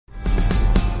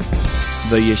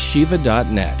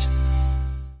theyeshiva.net.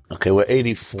 Okay, we're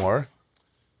 84.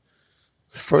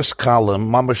 First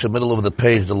column, mamash in the middle of the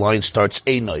page, the line starts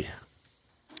Einoi.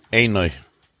 Einoi.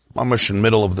 Mamash in the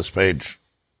middle of this page.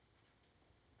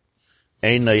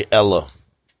 Einoi Ella.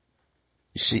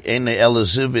 You see, Einoi Ella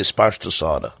Ziv is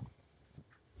Pashtusada.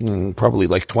 Probably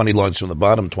like 20 lines from the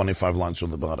bottom, 25 lines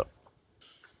from the bottom.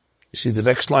 You see the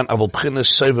next line, Aval P'chinas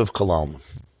Sevav Kalalman.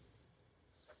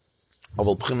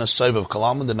 Aval P'chinas Sevav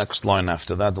Kalalman, the next line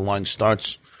after that, the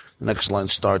next line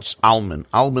starts Alman.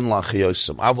 Alman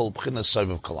Lachiyosam. Aval P'chinas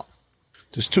Sevav Kalalman.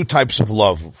 There's two types of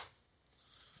love.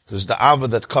 There's the Ava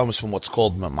that comes from what's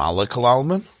called Mamala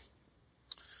Kalalman,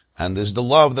 and there's the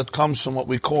love that comes from what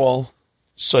we call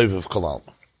Sevav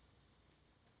Kalalman.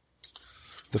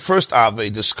 The first Ave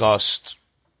discussed,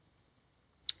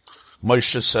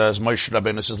 Moshe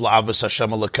Rabbeinu says, La'avas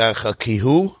Hashem Elokecha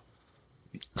kihu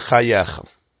chayecha.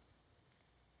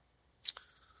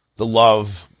 The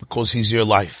love, because he's your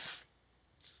life.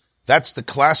 That's the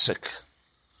classic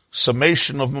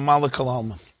summation of Mamala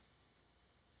Kalalman.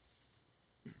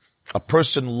 A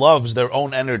person loves their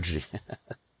own energy.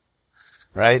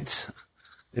 Right?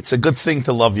 It's a good thing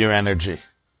to love your energy.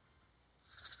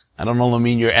 I don't only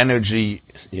mean your energy,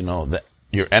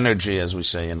 your energy, as we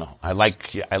say, I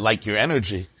like your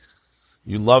energy.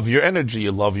 You love your energy,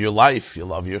 you love your life, you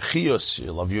love your chiyus,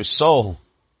 you love your soul.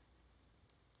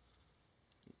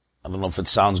 I don't know if it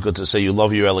sounds good to say you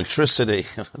love your electricity.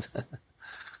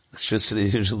 Electricity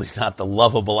is usually not the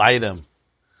lovable item.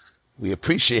 We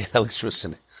appreciate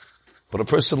electricity. But a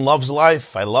person loves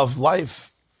life. I love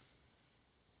life.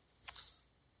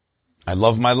 I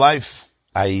love my life.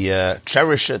 I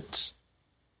cherish it.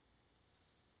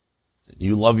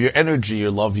 You love your energy,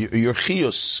 you love your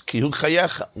chiyus. Kihu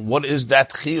chayecha. What is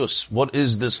that chiyus? What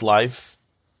is this life?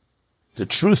 The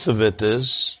truth of it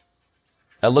is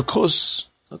elikus.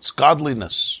 That's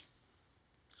godliness.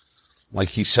 Like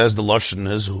he says, the lashon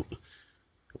is hu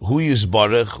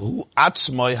yizbarech hu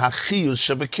atzmai hachiyus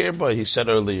shebekirba. He said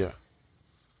earlier.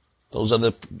 Those are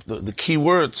the key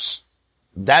words.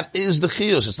 That is the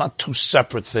chiyus. It's not two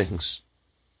separate things.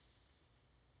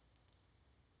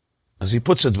 As he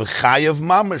puts it, v'chayav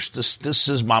mamish. This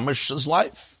is mamish's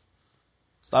life.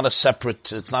 It's not a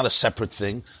separate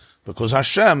thing, because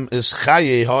Hashem is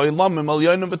chaye ha'olamim al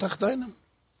yonim v'tachtainim.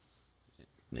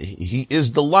 He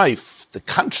is the life, the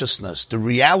consciousness, the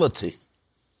reality,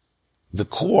 the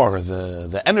core,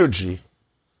 the energy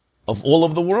of all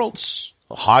of the worlds,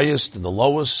 the highest and the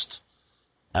lowest,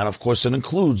 and of course it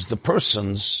includes the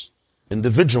person's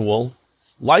individual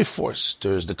life force.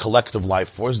 There's the collective life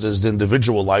force, there's the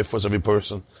individual life force. Every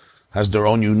person has their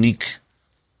own unique,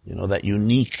 that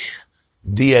unique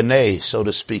DNA, so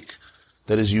to speak,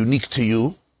 that is unique to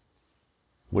you,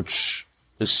 which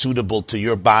is suitable to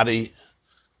your body,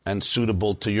 and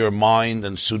suitable to your mind,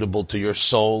 and suitable to your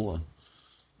soul,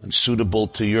 and suitable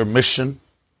to your mission.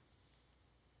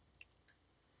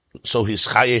 So he's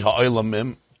chaye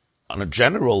ha'olamim on a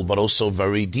general, but also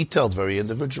very detailed, very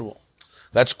individual.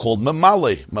 That's called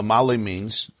mamale. Mamale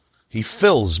means he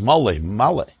fills. Male.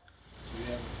 Do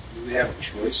we have a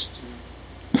choice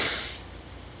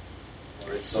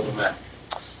or it's automatic?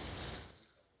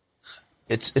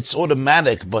 It's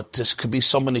automatic, but there could be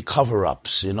so many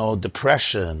cover-ups,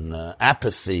 depression,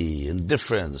 apathy,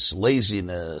 indifference,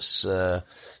 laziness,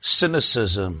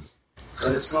 cynicism.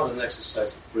 But it's not an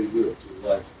exercise of free will to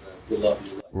love your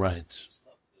life. Right.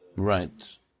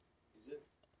 Is it?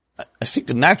 I think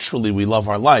naturally we love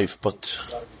our life, but...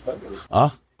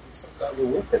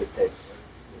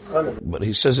 But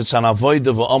he says it's an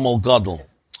avodah v'amal gadol.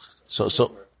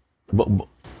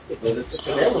 But it's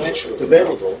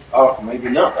available. Or maybe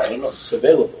not, I don't know. It's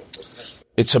available.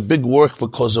 It's a big work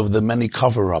because of the many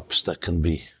cover-ups that can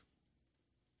be.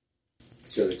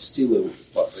 So it's still a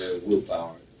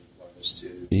willpower.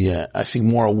 Yeah, I think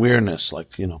more awareness,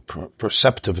 like,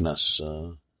 perceptiveness,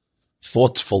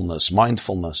 thoughtfulness,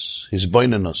 mindfulness,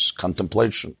 hisbaininus,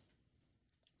 contemplation.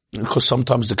 Because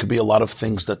sometimes there could be a lot of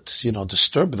things that,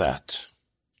 disturb that.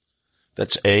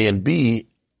 That's A, and B,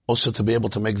 also to be able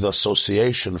to make the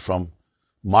association from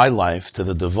my life to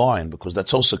the divine, because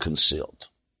that's also concealed.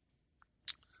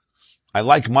 I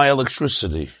like my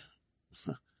electricity,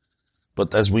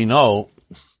 but as we know,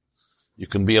 you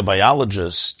can be a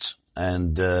biologist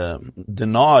and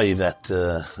deny that,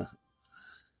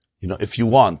 if you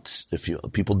want,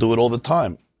 people do it all the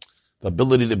time, the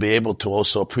ability to be able to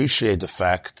also appreciate the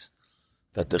fact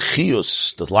that the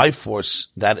chiyus, the life force,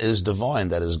 that is divine,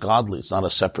 that is godly, it's not a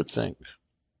separate thing.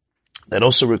 That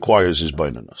also requires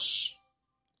hisbaininus.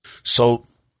 So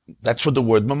That's what the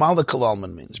word Mamala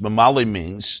Kalalman means. Mamali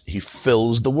means he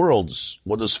fills the worlds.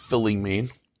 What does filling mean?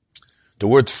 The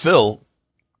word fill,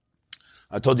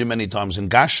 I told you many times, in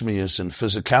Gashmias, in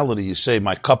physicality, you say,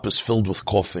 my cup is filled with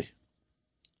coffee.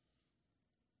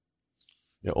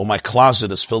 Yeah, or my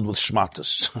closet is filled with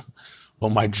shmatas. Or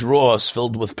my drawer is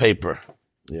filled with paper.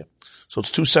 Yeah. So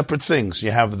it's two separate things. You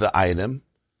have the item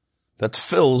that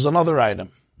fills another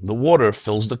item. The water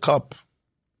fills the cup.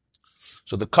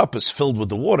 So the cup is filled with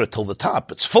the water till the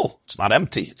top. It's full. It's not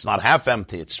empty. It's not half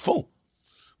empty. It's full.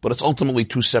 But it's ultimately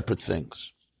two separate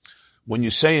things. When you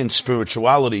say in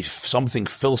spirituality, something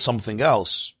fills something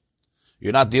else,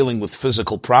 you're not dealing with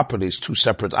physical properties, two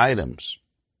separate items.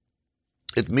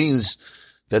 It means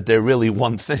that they're really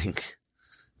one thing.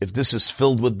 If this is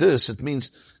filled with this, it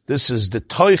means this is the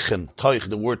toichen.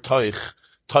 The word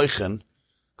toichen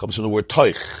comes from the word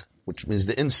toich, which means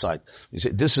the inside. You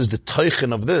say, this is the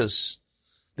toichen of this.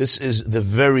 This is the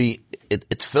very,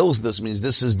 it fills this, means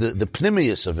this is the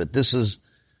pnimius of it. This is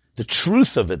the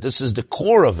truth of it. This is the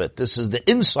core of it. This is the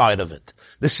inside of it.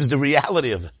 This is the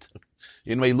reality of it.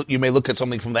 You may look at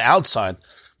something from the outside,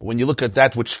 but when you look at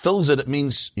that which fills it, it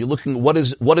means you're looking, what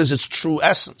is its true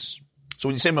essence? So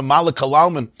when you say Mamala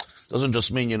Kalalman, it doesn't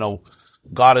just mean,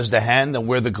 God is the hand and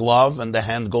we're the glove and the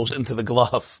hand goes into the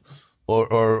glove. Or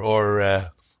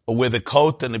we're the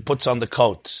coat and he puts on the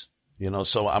coat.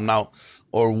 So I'm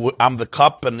the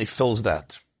cup and he fills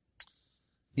that.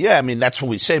 Yeah, I mean, that's what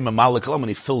we say, Mamala Kalalman,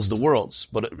 he fills the worlds.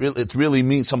 But it really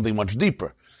means something much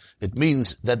deeper. It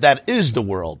means that is the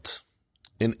world.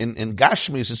 In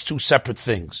Gashmis, it's two separate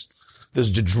things.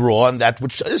 There's the drawer and that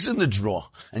which is in the drawer.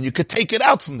 And you could take it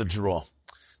out from the drawer.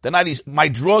 My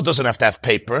drawer doesn't have to have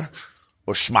paper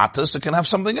or shmatas. It can have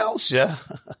something else, yeah?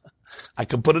 I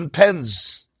can put in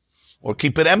pens or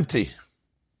keep it empty.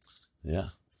 Yeah.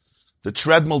 The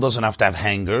treadmill doesn't have to have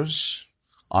hangers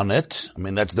on it. I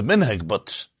mean, that's the minhag,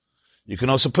 but you can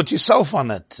also put yourself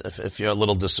on it if you're a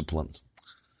little disciplined.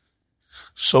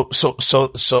 So,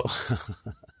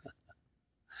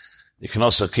 you can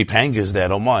also keep hangers there, I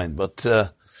don't mind, but,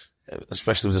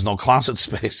 especially if there's no closet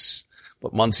space.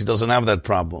 But Muncie doesn't have that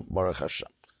problem, Baruch Hashem.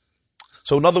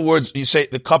 So in other words, you say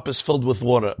the cup is filled with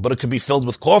water, but it could be filled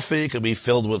with coffee, it could be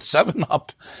filled with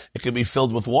 7-Up, it could be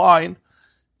filled with wine,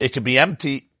 it could be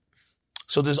empty.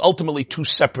 So there's ultimately two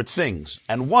separate things,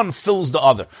 and one fills the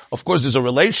other. Of course, there's a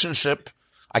relationship.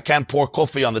 I can't pour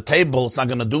coffee on the table, it's not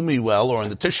going to do me well, or in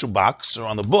the tissue box, or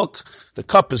on the book. The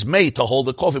cup is made to hold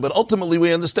the coffee, but ultimately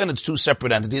we understand it's two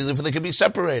separate entities, if they can be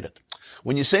separated.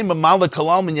 When you say Mamala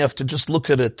Kalalman, you have to just look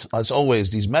at it, as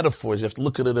always, these metaphors, you have to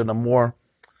look at it in a more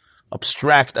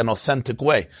abstract and authentic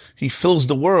way. He fills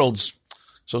the worlds.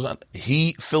 So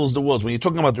he fills the worlds. When you're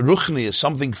talking about Ruchni, is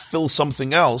something fills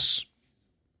something else.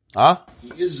 Huh?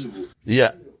 He is.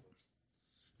 Yeah.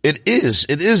 It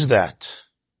is that.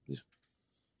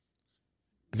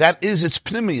 That is its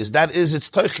pnimius. That is its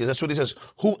teichis. That's what he says.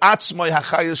 Hu atzmai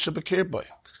hachayis shebekir boy.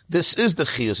 This is the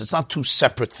chiyus. It's not two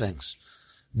separate things.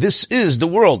 This is the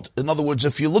world. In other words,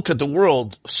 if you look at the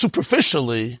world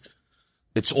superficially,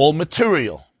 it's all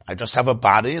material. I just have a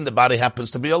body and the body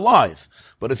happens to be alive.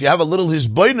 But if you have a little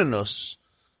hisboinenus,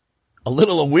 a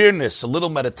little awareness, a little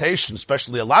meditation,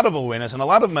 especially a lot of awareness and a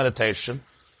lot of meditation,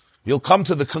 you'll come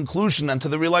to the conclusion and to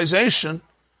the realization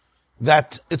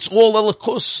that it's all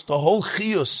elikus, the whole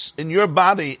chiyus in your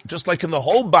body, just like in the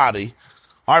whole body.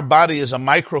 Our body is a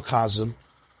microcosm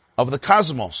of the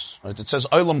cosmos. Right? It says,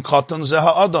 Olam katan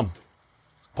zeha adam.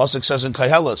 Pasuk says in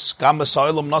Koheles, Gamas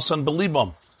ha'olam nasan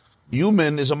belibam.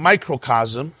 Human is a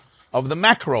microcosm of the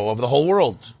macro, of the whole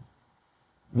world.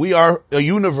 We are a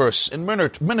universe in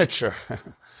miniature.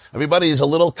 Everybody is a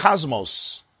little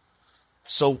cosmos.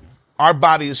 So our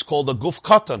body is called a guf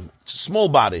katan. It's a small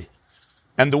body.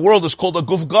 And the world is called a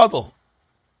guf gadol.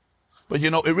 But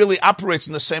it really operates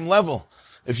in the same level.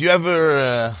 If you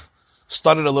ever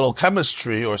studied a little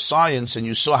chemistry or science and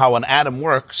you saw how an atom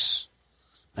works,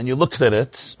 and you looked at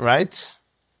it, right?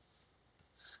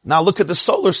 Now look at the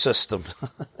solar system.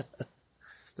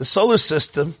 The solar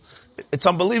system, it's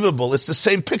unbelievable. It's the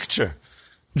same picture.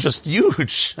 Just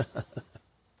huge.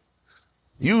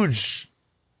 Huge.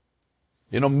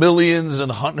 Millions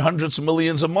and hundreds of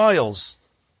millions of miles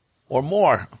or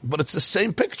more. But it's the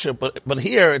same picture. But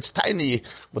here it's tiny.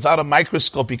 Without a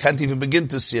microscope, you can't even begin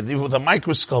to see it. Even with a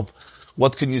microscope,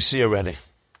 what can you see already?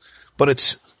 But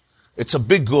it's a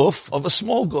big guf of a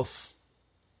small guf.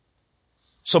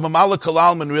 So Mamala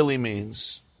Kalalman really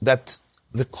means that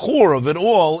the core of it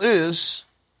all is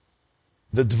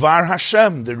the Dvar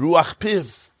Hashem, the Ruach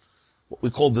Piv, what we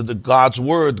call the God's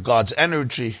Word, God's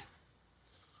energy,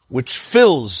 which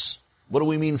fills. What do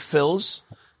we mean fills?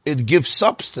 It gives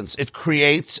substance. It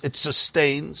creates, it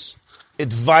sustains, it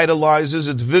vitalizes,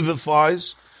 it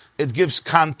vivifies. It gives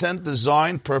content,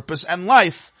 design, purpose, and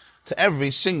life to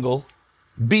every single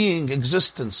being,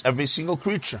 existence, every single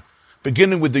creature.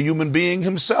 Beginning with the human being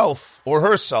himself or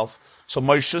herself. So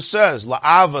Moshe says,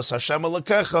 La'avas Hashem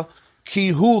Elokecha ki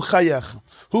hu chayecha.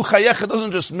 Hu chayecha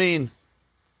doesn't just mean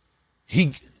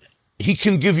he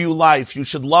can give you life. You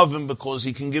should love him because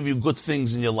he can give you good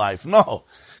things in your life. No.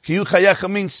 Ki hu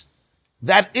chayecha means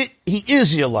that he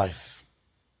is your life.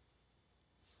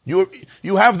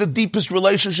 You have the deepest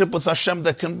relationship with Hashem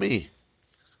that can be.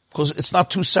 Because it's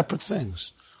not two separate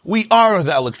things. We are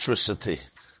the electricity.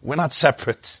 We're not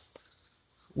separate.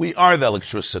 We are the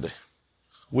electricity.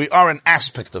 We are an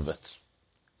aspect of it.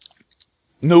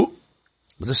 No.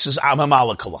 This is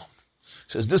Amamalakala.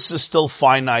 Says this is still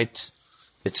finite.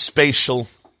 It's spatial.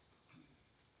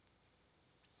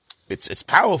 It's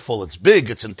powerful. It's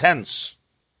big. It's intense.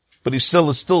 But it's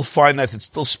still finite. It's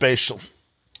still spatial.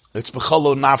 It's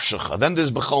B'chalo Nafshecha. Then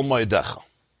there's B'chal Moedecha.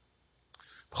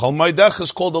 B'chal Moedecha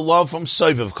is called the love from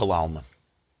Sovev Kol Almin.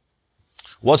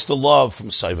 What's the love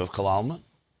from Sovev Kol Almin?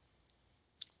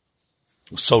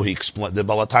 So he explained, the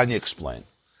Balatanya explained,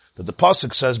 that the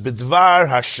Pasuk says, B'dvar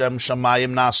Hashem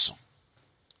Shamayim Nasu.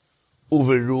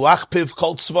 Uveruach Piv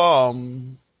Kol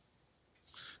Tzvam.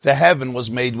 The heaven was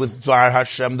made with Dvar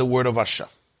Hashem, the word of Hashem.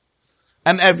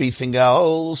 And everything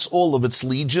else, all of its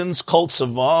legions, Kol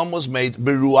Tzavam, was made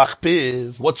Beruach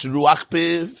Piv. What's Ruach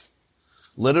Piv?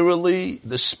 Literally,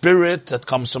 the spirit that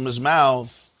comes from his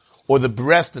mouth, or the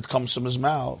breath that comes from his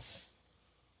mouth.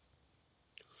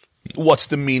 What's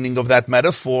the meaning of that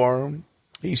metaphor?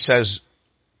 He says,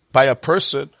 by a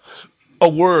person, a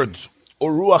word,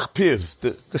 or Ruach Piv,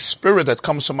 the spirit that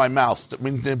comes from my mouth,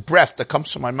 the breath that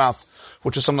comes from my mouth,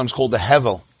 which is sometimes called the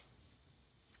Hevel.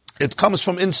 It comes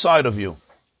from inside of you.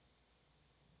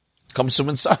 It comes from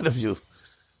inside of you.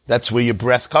 That's where your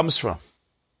breath comes from.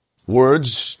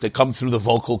 Words, they come through the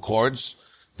vocal cords.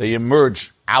 They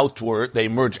emerge outward. They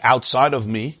emerge outside of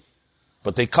me.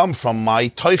 But they come from my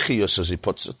toichius, as he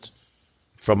puts it.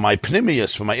 From my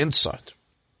pnimius, from my inside.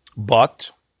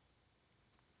 But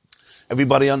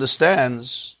everybody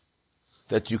understands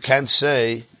that you can't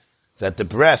say that the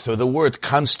breath or the word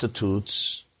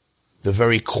constitutes the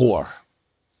very core.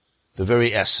 The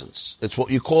very essence. It's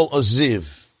what you call a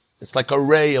ziv. It's like a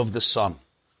ray of the sun.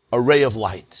 A ray of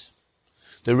light.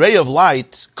 The ray of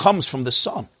light comes from the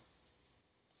sun.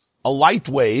 A light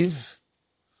wave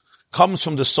comes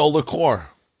from the solar core.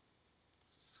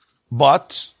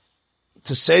 But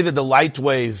to say that the light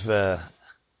wave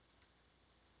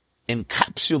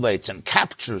encapsulates and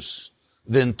captures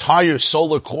the entire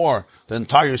solar core, the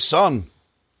entire sun,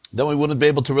 then we wouldn't be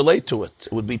able to relate to it.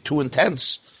 It would be too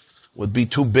intense. It would be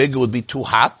too big, it would be too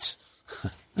hot.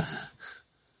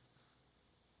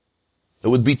 It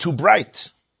would be too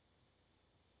bright.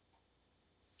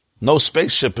 No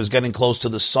spaceship is getting close to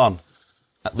the sun,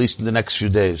 at least in the next few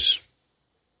days.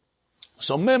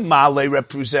 So Mimale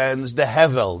represents the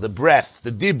Hevel, the breath,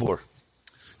 the Dibur.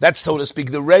 That's, so to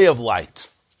speak, the ray of light.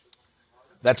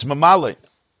 That's Mimale.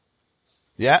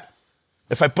 Yeah?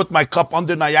 If I put my cup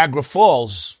under Niagara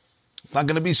Falls, it's not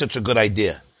going to be such a good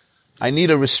idea. I need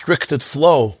a restricted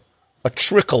flow, a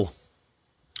trickle,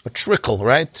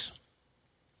 right?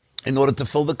 In order to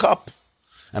fill the cup.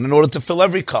 And in order to fill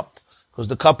every cup. Because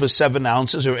the cup is 7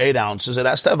 ounces or 8 ounces, it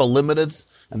has to have a limited,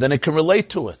 and then it can relate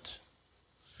to it.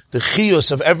 The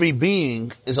chiyus of every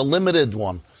being is a limited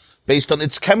one, based on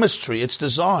its chemistry, its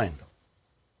design.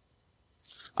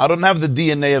 I don't have the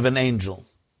DNA of an angel.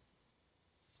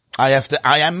 I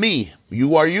am me.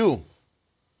 You are you.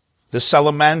 The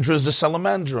salamandra is the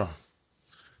salamandra.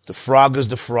 The frog is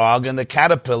the frog, and the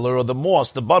caterpillar or the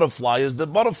moth, the butterfly is the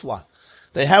butterfly.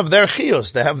 They have their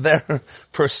chiyus, they have their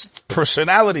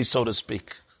personality, so to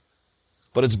speak.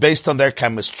 But it's based on their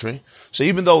chemistry. So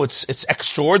even though it's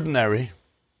extraordinary,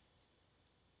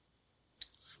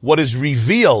 what is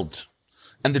revealed,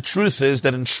 and the truth is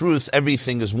that in truth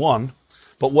everything is one,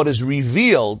 but what is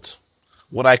revealed,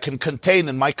 what I can contain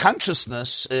in my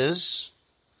consciousness is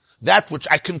that which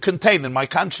I can contain in my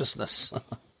consciousness.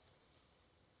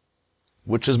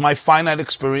 Which is my finite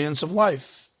experience of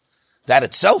life. That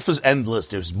itself is endless.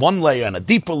 There's one layer and a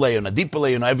deeper layer and a deeper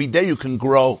layer. And every day you can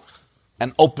grow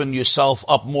and open yourself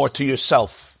up more to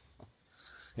yourself.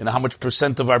 You know, how much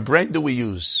 % of our brain do we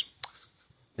use?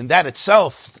 In that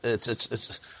itself, it's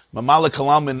Mamala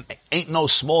Kalamin ain't no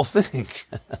small thing.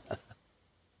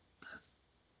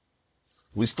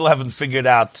 We still haven't figured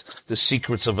out the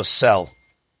secrets of a cell.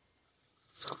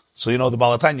 So, you know, the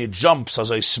Balatanya jumps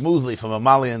as I smoothly from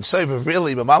Mamali and Sefer.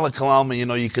 Really, Mamala Kalalma, you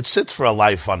know, you could sit for a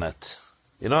life on it.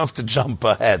 You don't have to jump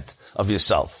ahead of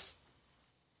yourself.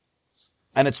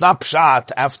 And it's not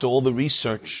pshat after all the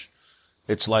research.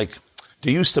 It's like,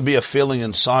 there used to be a feeling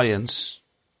in science.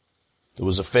 There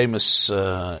was a famous,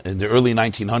 in the early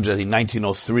 1900s, in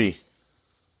 1903,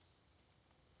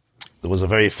 there was a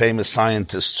very famous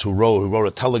scientist who wrote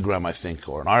a telegram, I think,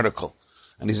 or an article.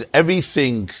 And he said,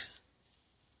 everything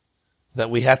that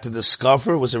we had to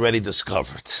discover was already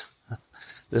discovered.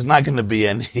 There's not going to be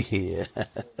any,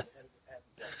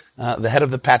 the head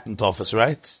of the patent office,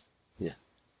 right? Yeah.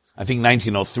 I think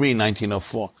 1903,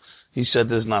 1904. He said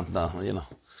there's not, there'll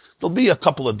be a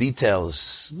couple of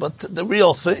details, but the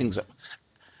real things,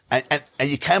 and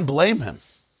you can't blame him.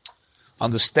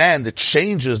 Understand the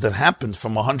changes that happened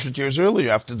from 100 years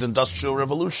earlier after the Industrial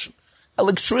Revolution.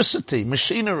 Electricity,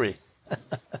 machinery,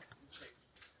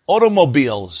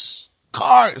 automobiles,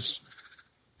 cars.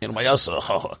 A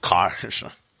car.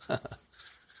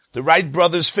 The Wright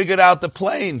brothers figured out the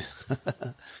plane.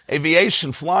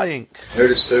 Aviation, flying. I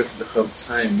heard a story from the Chav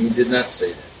Chaim. He did not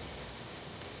say that.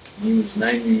 He was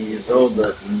 90 years old,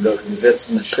 but in the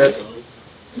Gesetz in the Shtetl,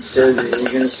 he said that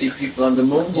you're going to see people on the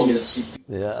moon, you're going to see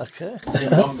people in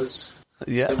Bombas.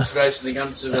 Yeah. The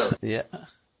ganze Welt. Yeah.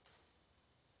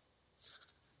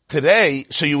 Today,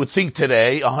 so you would think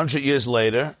today, 100 years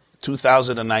later,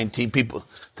 2019,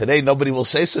 today nobody will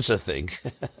say such a thing.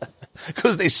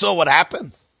 Because they saw what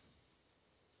happened.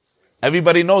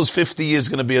 Everybody knows 50 years is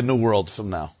going to be a new world from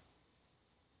now.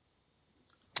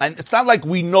 And it's not like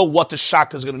we know what the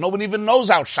shock is going to be. Nobody even knows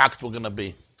how shocked we're going to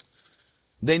be.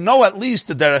 They know at least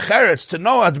the derech eretz to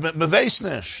know at meveis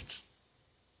nisht.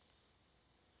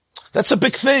 That's a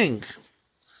big thing.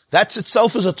 That's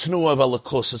itself is a tnuah of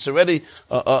Elokus. It's already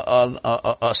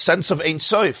a sense of Ein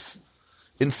Sof.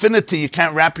 Infinity you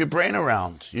can't wrap your brain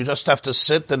around. You just have to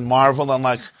sit and marvel and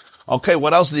like, okay,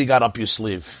 what else do you got up your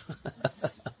sleeve?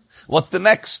 What's the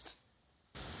next?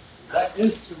 That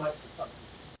is too much for something.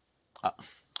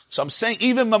 So I'm saying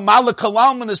even Mamala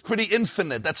Kalalman is pretty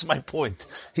infinite. That's my point.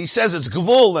 He says it's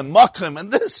Gvul and Makim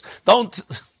and this.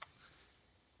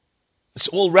 It's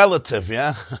all relative,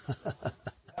 yeah?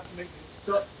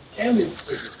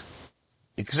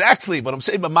 Exactly, but I'm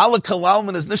saying Mamala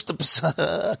Kalalman is nicht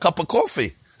a cup of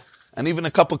coffee. And even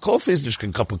a cup of coffee is nicht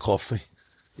a cup of coffee.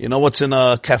 You know what's in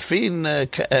a caffeine,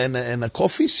 in a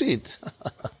coffee seed?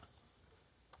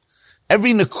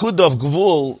 Every nekuda of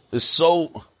Gvul is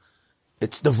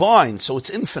it's divine, so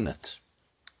it's infinite.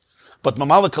 But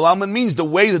Mamala Kalalman means the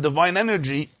way the divine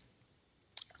energy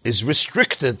is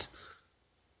restricted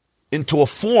into a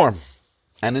form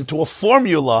and into a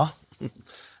formula.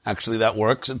 Actually, that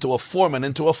works into a form and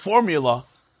into a formula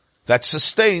that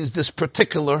sustains this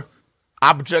particular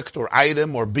object or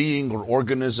item or being or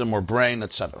organism or brain,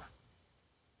 etc.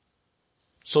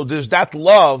 So there's that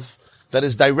love that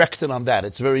is directed on that.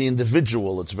 It's very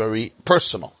individual. It's very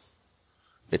personal.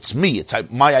 It's me. It's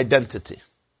my identity.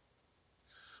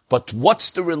 But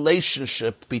what's the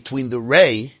relationship between the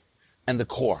ray and the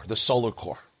core, the solar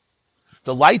core?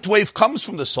 The light wave comes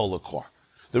from the solar core.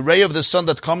 The ray of the sun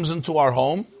that comes into our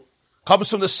home comes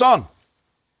from the sun.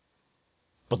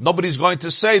 But nobody's going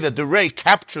to say that the ray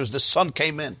captures the sun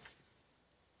came in.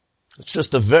 It's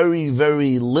just a very,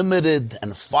 very limited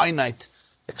and finite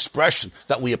expression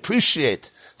that we appreciate,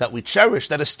 that we cherish,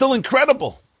 that is still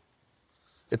incredible.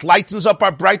 It brightens up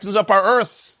our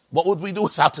earth. What would we do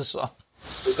without the sun?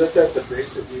 Isn't that debate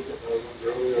that we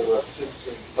earlier about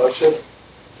Simpson Pasha?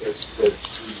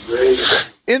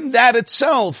 In that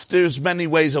itself, there's many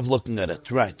ways of looking at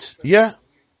it, right? Yeah.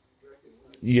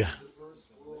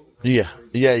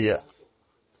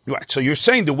 Right, so you're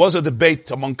saying there was a debate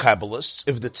among Kabbalists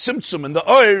if the Tzimtzum in the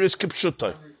Oyer is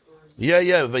Kipshutai.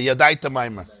 V'yadaita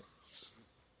Maimer.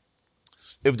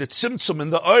 If the Tzimtzum in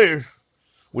the Oyer,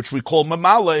 which we call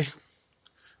Mamale,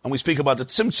 and we speak about the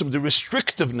Tzimtzum, the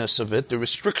restrictiveness of it, the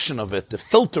restriction of it, the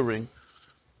filtering,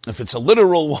 if it's a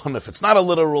literal one, if it's not a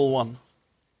literal one.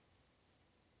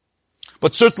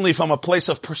 But certainly from a place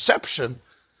of perception,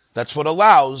 that's what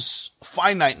allows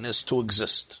finiteness to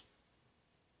exist.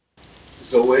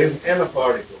 It's a wave and a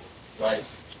particle, right?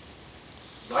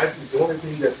 Life is the only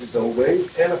thing that is a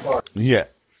wave and a particle. Yeah.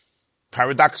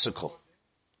 Paradoxical.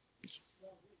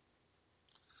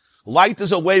 Light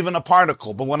is a wave and a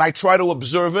particle, but when I try to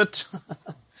observe it,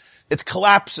 it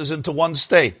collapses into one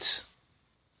state.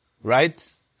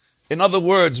 Right? In other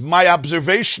words, my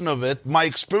observation of it, my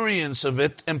experience of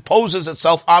it, imposes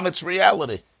itself on its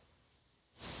reality.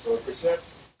 So perception?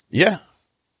 Yeah.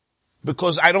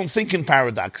 Because I don't think in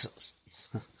paradoxes.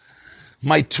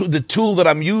 The tool that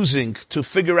I'm using to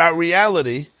figure out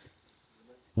reality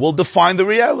will define the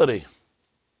reality.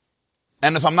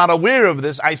 And if I'm not aware of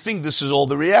this, I think this is all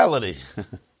the reality.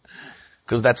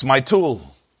 Because that's my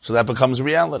tool. So that becomes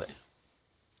reality.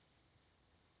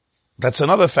 That's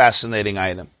another fascinating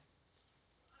item.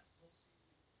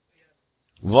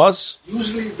 Was?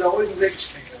 Usually the oil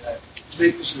is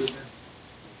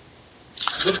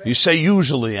You say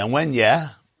usually, and when, yeah?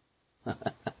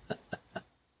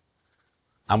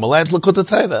 I'm allowed to look at the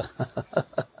Torah.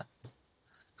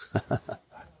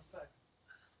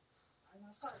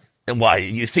 And why?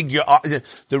 You think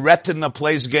the retina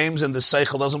plays games and the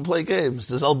seichel doesn't play games?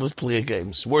 The Zelbus play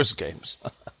games, worse games.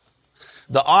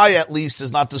 The eye, at least,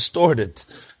 is not distorted.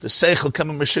 The seichel can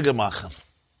be meshiga machen.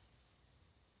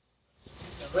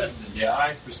 The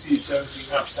eye perceives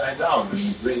everything upside down, and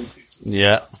the brain fixes it.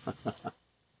 Yeah.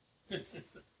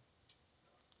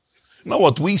 No,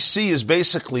 what we see is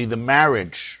basically the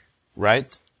marriage,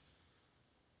 right?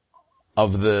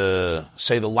 Of the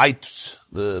light,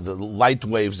 the light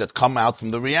waves that come out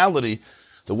from the reality,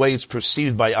 the way it's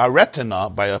perceived by our retina,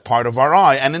 by a part of our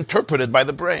eye, and interpreted by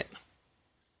the brain.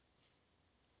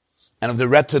 And if the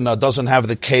retina doesn't have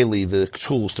the keli, the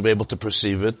tools to be able to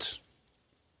perceive it,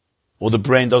 or the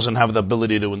brain doesn't have the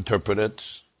ability to interpret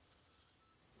it,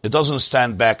 it doesn't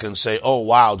stand back and say, oh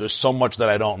wow, there's so much that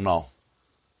I don't know.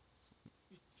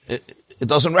 It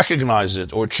doesn't recognize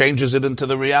it or changes it into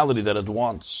the reality that it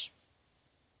wants.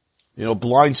 You know,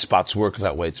 blind spots work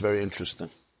that way. It's very interesting.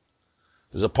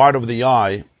 There's a part of the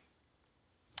eye,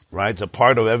 right? A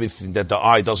part of everything that the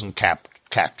eye doesn't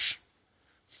catch.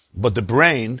 But the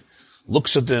brain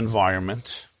looks at the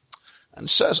environment and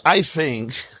says, I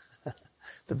think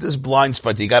that this blind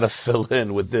spot you gotta fill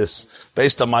in with this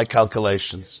based on my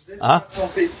calculations. Huh?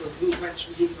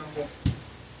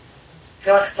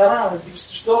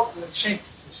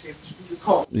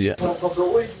 Yeah.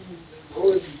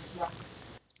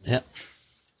 Ja.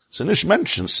 So nicht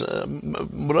Menschen,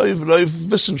 Reif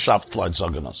Wissenschaftler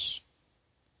sagen das.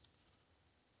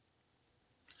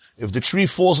 If the tree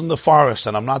falls in the forest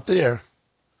and I'm not there,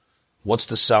 what's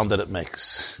the sound that it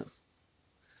makes?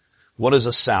 What is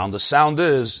a sound? The sound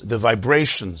is the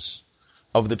vibrations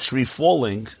of the tree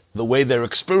falling, the way they're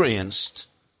experienced,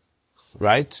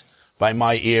 right? By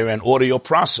my ear and audio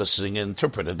processing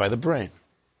interpreted by the brain.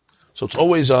 So it's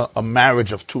always a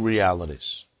marriage of two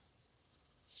realities.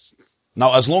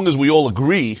 Now, as long as we all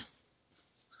agree,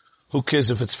 who cares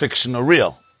if it's fiction or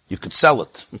real? You could sell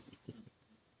it.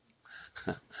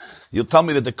 You'll tell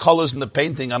me that the colors in the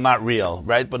painting are not real,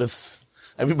 right? But if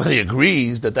everybody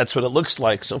agrees that that's what it looks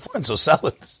like, so fine, so sell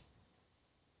it.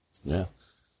 Yeah.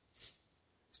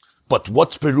 But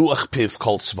what's Ruach Piv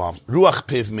called Svam? Ruach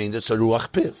Piv means it's a Ruach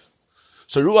Piv.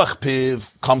 So Ruach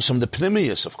Piv comes from the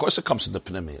Pneumius. Of course it comes from the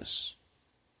Pneumius.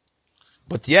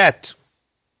 But yet,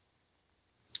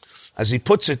 as he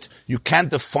puts it, you can't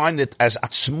define it as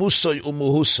Atzmusoi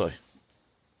Umuhusoi.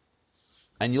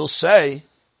 And you'll say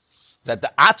that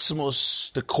the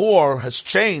Atzmus, the core, has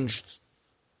changed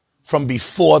from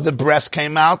before the breath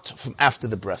came out, from after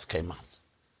the breath came out.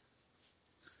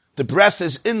 The breath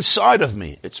is inside of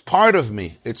me. It's part of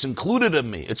me. It's included in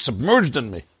me. It's submerged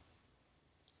in me.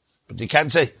 But you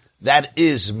can't say, that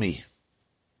is me.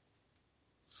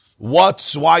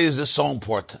 Why is this so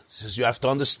important? He says you have to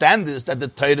understand this, that the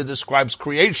Torah describes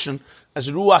creation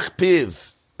as Ruach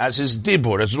Piv, as his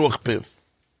Dibur, as Ruach Piv.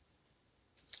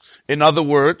 In other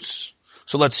words,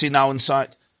 so let's see now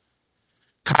inside.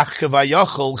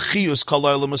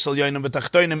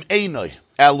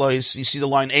 Elois, you see the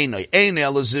line Einoi.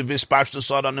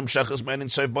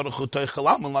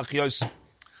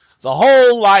 The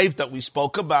whole life that we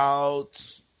spoke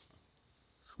about,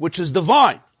 which is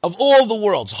divine, of all the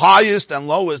worlds, highest and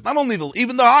lowest, not only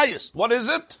even the highest. What is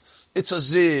it? It's a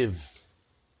ziv.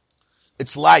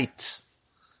 It's light.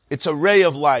 It's a ray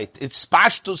of light. It's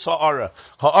pashtus ha'ara.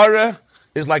 Ha'ara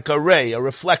is like a ray, a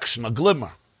reflection, a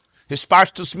glimmer.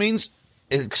 Hispashtus means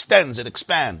it extends, it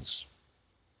expands.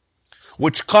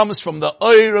 Which comes from the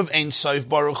Oir of Ein Sof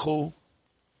Baruch Hu.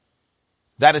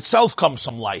 That itself comes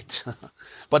from light.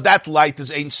 But that light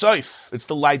is Ein Sof. It's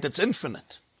the light that's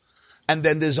infinite. And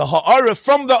then there's a ha'ara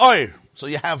from the oir. So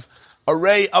you have a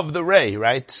ray of the ray,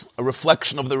 right? A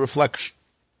reflection of the reflection.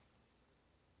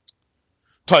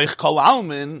 Toich kol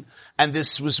almin, and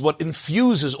this was what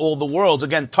infuses all the worlds.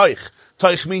 Again, toich.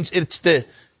 Toich means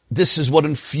this is what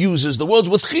infuses the worlds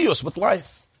with chiyus, with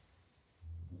life.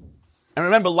 And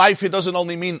remember, life here doesn't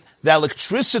only mean the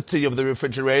electricity of the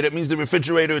refrigerator, it means the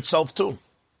refrigerator itself too.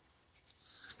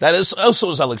 That is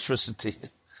also is electricity.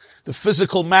 The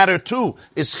physical matter too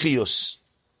is chiyus.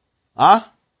 Huh?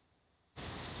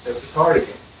 That's the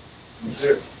cardigan.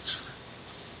 It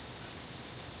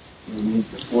means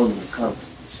the form of the company.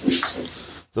 It's very simple.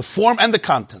 The form and the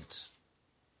content.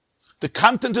 The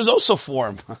content is also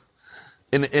form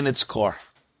in its core.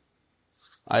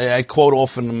 I quote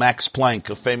often Max Planck,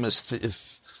 a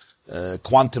famous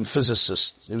quantum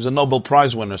physicist. He was a Nobel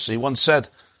Prize winner, so he once said,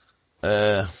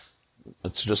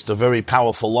 it's just a very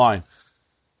powerful line,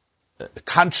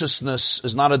 consciousness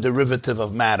is not a derivative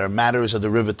of matter. Matter is a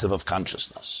derivative of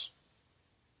consciousness.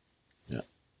 Yeah.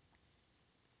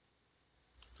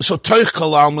 So, Toich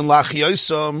Kalam and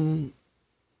Lachiyosam,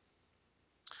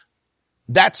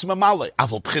 that's Mamale.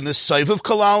 Aval Pchinis Soiviv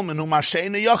Kalam and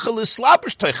Umashena Yochel is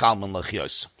Slapish Toich Kalam and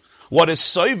Lachiyosam. What is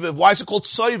Soiviv? Why is it called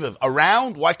Soiviv?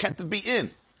 Around? Why can't it be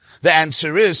in? The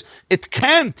answer is, it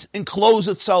can't enclose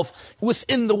itself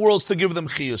within the worlds to give them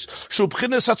chiyus.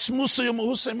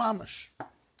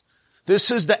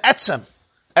 This is the etzem.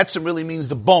 Etzem really means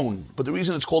the bone, but the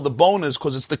reason it's called the bone is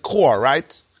because it's the core,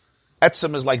 right?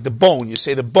 Etzem is like the bone. You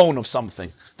say the bone of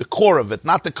something, the core of it,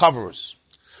 not the covers.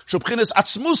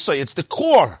 It's the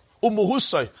core.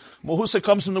 Umuhusay. Muhusay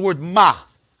comes from the word ma.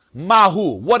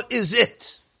 Mahu. What is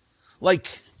it?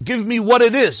 Like, give me what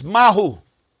it is. Mahu.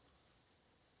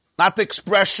 Not the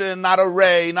expression, not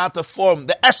array, not the form,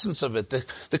 the essence of it.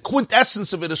 The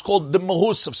quintessence of it is called the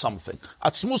mahus of something.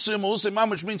 Atzmusay mahusay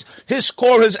mamash means his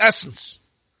core, his essence.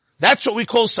 That's what we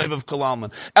call Soiviv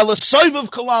Kalalman. Ela Soiviv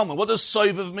Kalalman. What does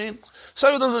Soiviv mean?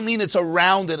 Soiviv doesn't mean it's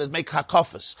around it and make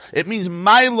hakafas. It means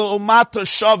Maila Umata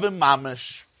Shavim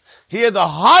Mamash. Here the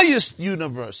highest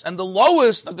universe and the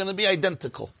lowest are going to be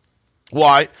identical.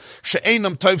 Why?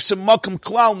 She'enam Tovsim Makam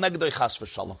Klal Negdei Chas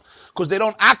V'Shalom. Because they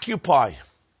don't occupy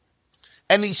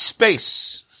any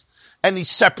space, any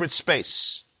separate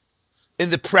space in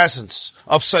the presence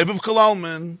of Soiviv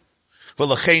Kalalman.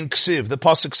 V'lachein ksiv. The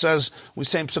pasuk says, we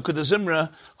say in Pesukah de Zimra,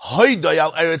 Hoydoi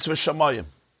al eretz v'shamayim.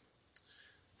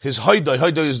 His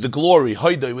Hoydoi is the glory.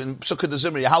 Hoydoi in Pesukah de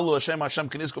Zimra, Yahalu Hashem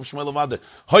kinizkov shmei levadeh.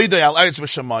 Hoydoi al eretz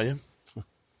v'shamayim.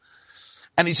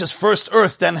 And he says, first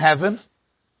earth, then heaven,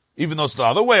 even though it's the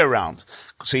other way around.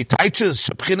 So he teaches,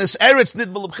 B'chinas eretz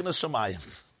nidbel b'chinas shamayim.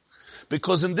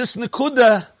 Because in this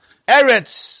nekuda,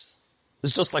 eretz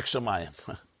is just like shamayim.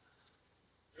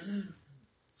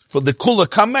 For the kula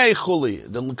kamei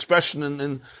chuli, the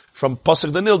expression from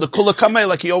Pasuk Daniel, the kula kamei,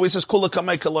 like he always says, kula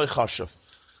kamei kaloi chashav.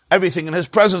 Everything in his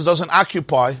presence doesn't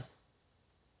occupy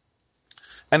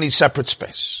any separate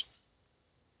space.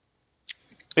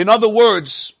 In other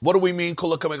words, what do we mean,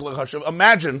 kula kamei kaloi chashav?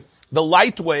 Imagine the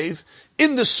light wave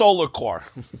in the solar core.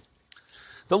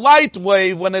 The light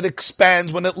wave, when it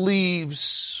expands, when it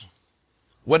leaves,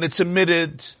 when it's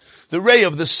emitted, the ray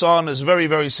of the sun is very,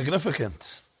 very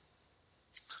significant.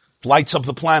 Lights up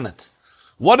the planet.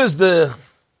 What is the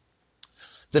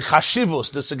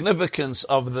chashivus, the significance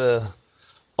of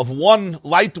one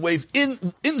light wave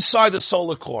inside the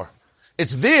solar core?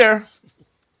 It's there.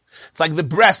 It's like the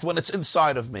breath when it's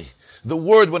inside of me. The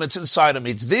word when it's inside of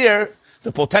me. It's there.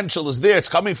 The potential is there. It's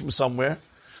coming from somewhere.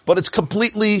 But it's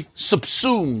completely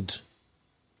subsumed.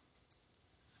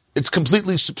 It's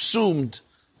completely subsumed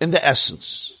in the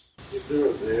essence. Is there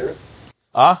a there?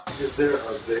 Is there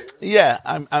a there? Yeah,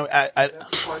 I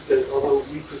point that although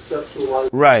we conceptualize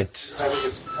right,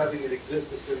 having an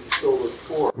existence in the solar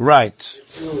core, right,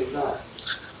 it's really not.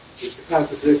 It's a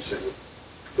contradiction.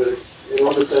 But in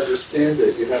order to understand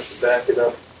it, you have to back it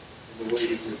up in the way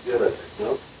you just did, I think,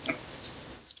 no?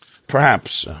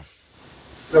 Perhaps.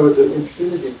 No, it's an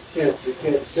infinity. You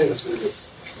can't say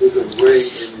there's a ray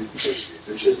in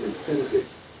infinity. It's just infinity.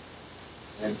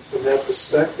 And from that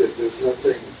perspective, there's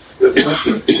nothing.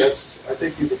 That's, I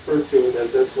think you refer to it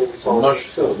as that's what we call it.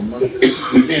 So,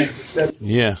 you can't accept.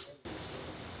 Yeah.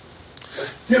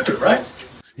 Different, right?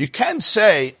 You can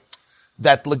say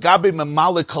that legabe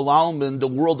memale kalalman, the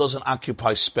world doesn't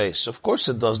occupy space. Of course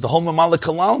it does. The whole memale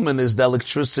kalalman is the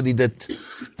electricity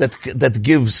that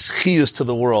gives chiyus to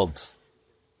the world.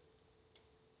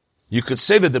 You could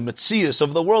say that the metzius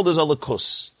of the world is a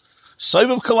lakus.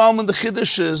 Soiviv kalalman, the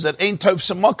chiddush is that ain't tov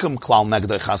semakim klal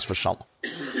negdei chas v'shalom.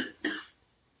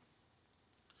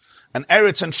 And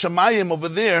Eretz and Shemayim over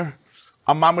there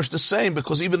are mamash the same,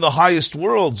 because even the highest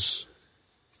worlds,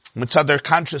 mitzad their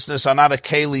consciousness, are not a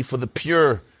keli for the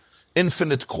pure,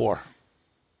 infinite core.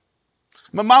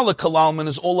 Mamala Kalalman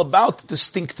is all about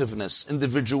distinctiveness,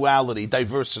 individuality,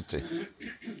 diversity.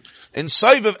 In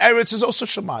Soiviv, Eretz is also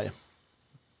Shemayim.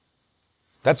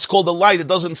 That's called the light. It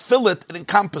doesn't fill it, it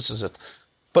encompasses it.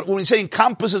 But when we say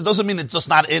encompasses, it doesn't mean it's just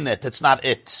not in it. It's not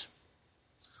it.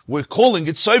 We're calling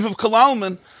it Soiviv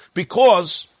Kalalman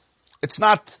because it's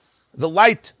not the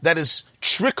light that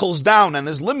trickles down and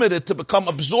is limited to become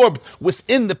absorbed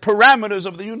within the parameters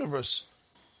of the universe.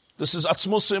 This is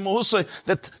atzmusay muhusay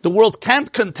that the world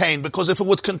can't contain, because if it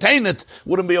would contain it, it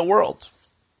wouldn't be a world.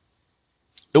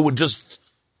 It would just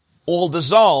all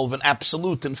dissolve in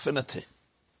absolute infinity.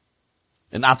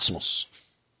 In atzmus.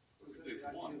 It's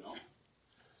one, no?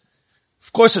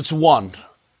 Of course it's one.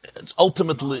 It's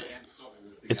ultimately,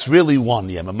 it's really one,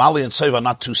 yeah. Mamali and Soiv are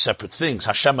not two separate things.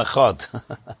 Hashem Echad.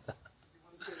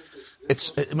 It's,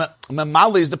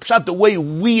 Mamali is the pshat, the way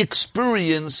we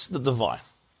experience the divine.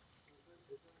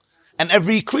 And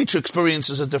every creature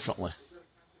experiences it differently.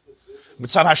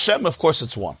 Mitzad Hashem, of course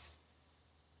it's one.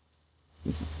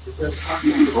 Is that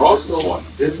For us, it's one.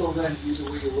 Bittul then,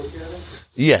 either way you look at it?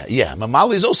 Yeah.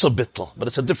 Mamali is also bittul, but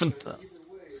it's a different,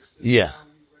 Yeah.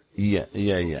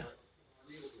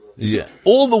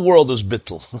 All the world is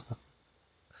bittul.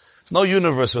 There's no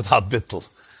universe without bittul.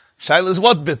 Shaila is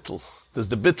what bittul? There's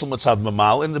the bittul mitzad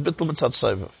mamal and the bittul mitzad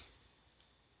soivav.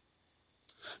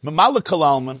 Mamal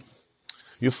kalalman,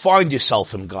 you find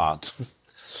yourself in God.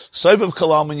 Soivav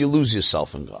kalalman, you lose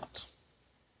yourself in God.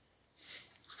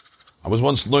 I was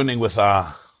once learning with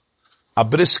a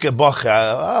briske boche,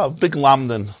 a big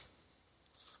lamden,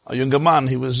 a younger man.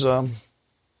 He was,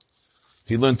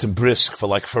 he learned in brisk for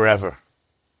like forever.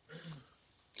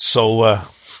 So,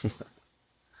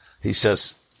 he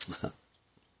says,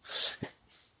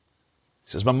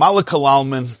 Mamala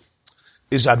Kalalman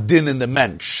is a din in the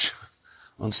mensch.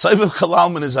 And Soivav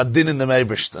Kalalman is a din in the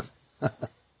Meibishtan.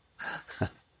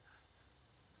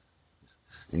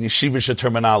 In yeshivish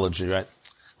terminology, right?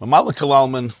 Mamala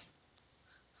Kalalman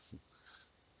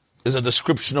is a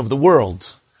description of the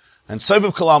world. And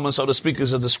Soivav Kalalman, so to speak,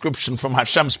 is a description from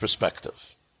Hashem's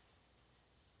perspective.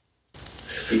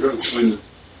 Can you explain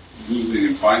this losing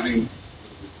and finding?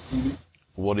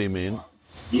 What do you mean?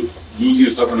 Losing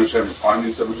yourself in Hashem and finding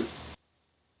yourself in Hashem?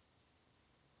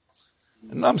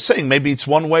 And I'm saying maybe it's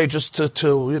one way just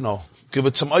to give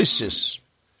it some isis.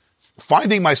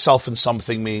 Finding myself in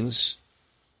something means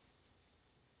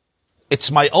it's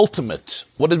my ultimate.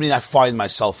 What does it mean I find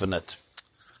myself in it?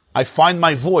 I find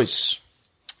my voice.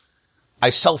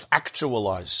 I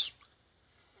self-actualize.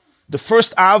 The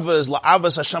first ava is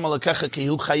la'avas Hashem alakecha ki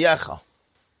hu chayecha.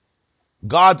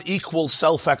 God equals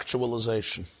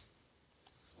self-actualization.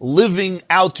 Living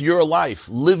out your life,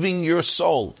 living your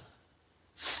soul,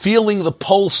 feeling the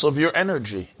pulse of your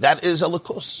energy. That is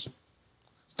elikus.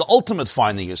 It's the ultimate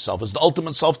finding yourself. It's the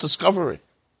ultimate self-discovery.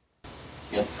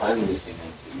 You're finding this thing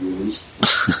until you lose.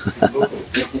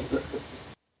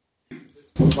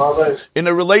 In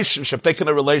a relationship, taking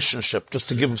a relationship, just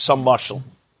to give some mashal.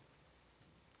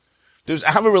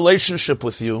 I have a relationship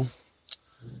with you.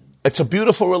 It's a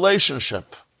beautiful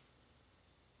relationship.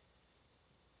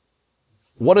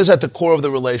 What is at the core of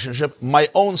the relationship? My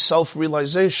own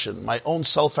self-realization, my own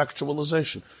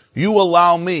self-actualization. You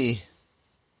allow me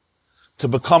to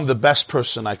become the best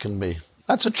person I can be.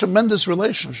 That's a tremendous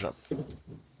relationship.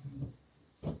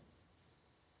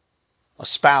 A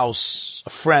spouse,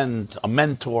 a friend, a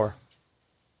mentor.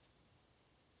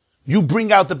 You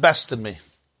bring out the best in me.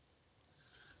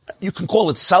 You can call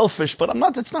it selfish, but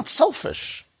it's not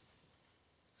selfish.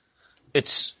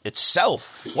 It's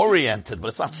self-oriented, but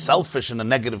it's not selfish in a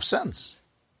negative sense.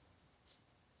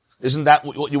 Isn't that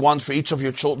what you want for each of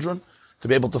your children? To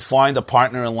be able to find a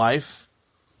partner in life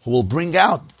who will bring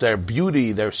out their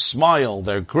beauty, their smile,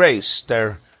 their grace,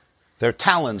 their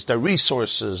talents, their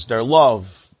resources, their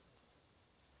love.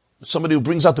 Somebody who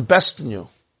brings out the best in you.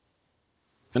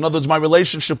 In other words, my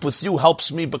relationship with you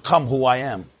helps me become who I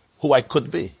am, who I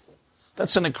could be.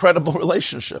 That's an incredible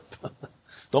relationship.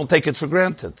 Don't take it for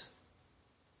granted.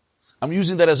 I'm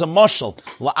using that as a mashal.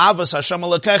 La'avas Hashem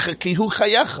alakecha ki hu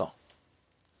chayecha.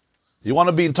 You want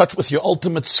to be in touch with your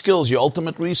ultimate skills, your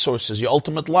ultimate resources, your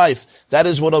ultimate life. That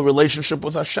is what a relationship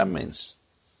with Hashem means.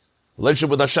 Relationship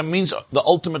with Hashem means the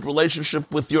ultimate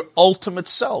relationship with your ultimate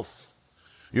self.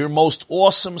 Your most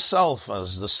awesome self,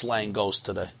 as the slang goes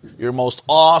today. Your most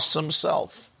awesome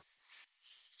self.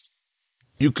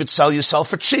 You could sell yourself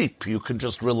for cheap. You could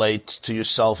just relate to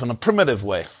yourself in a primitive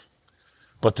way.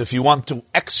 But if you want to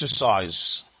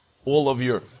exercise all of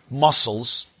your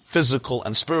muscles, physical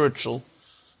and spiritual,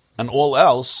 and all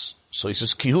else, so he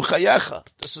says, Kihu chayecha.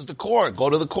 This is the core. Go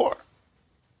to the core.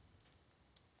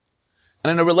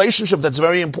 And in a relationship that's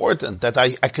very important, that I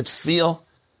could feel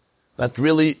that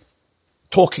really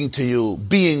talking to you,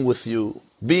 being with you,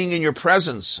 being in your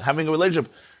presence, having a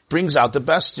relationship, brings out the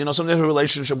best. You know, somebody has a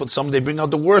relationship with somebody, they bring out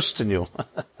the worst in you.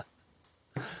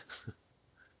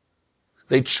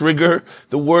 They trigger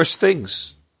the worst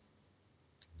things.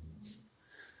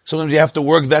 Sometimes you have to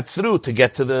work that through to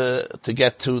get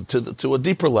to a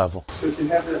deeper level. So if you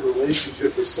have that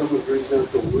relationship where someone brings out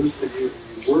the worst in you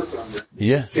and you work on that,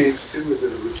 Yeah. change too, is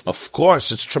it a risk? Of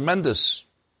course, it's tremendous.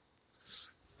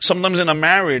 Sometimes in a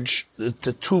marriage,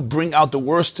 the two bring out the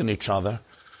worst in each other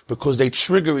because they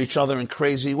trigger each other in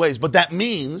crazy ways. But that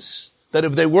means that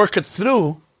if they work it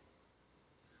through,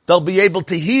 they'll be able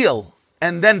to heal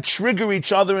and then trigger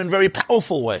each other in very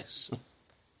powerful ways.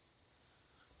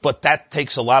 But that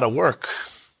takes a lot of work.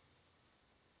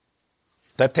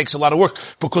 That takes a lot of work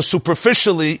because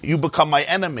superficially you become my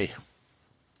enemy.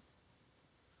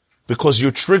 Because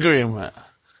you're triggering.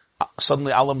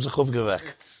 Suddenly Alam Zechov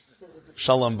geweckt.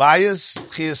 Shalom Bayis,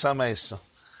 Tchias HaMeisa.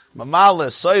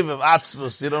 Mamale, Soivev,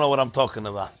 Atzvus, you don't know what I'm talking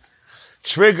about.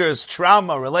 Triggers,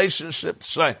 trauma,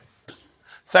 relationships.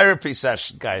 Therapy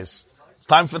session, guys. It's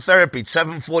time for therapy. It's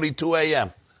 7:42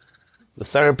 a.m. The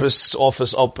therapist's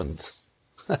office opened.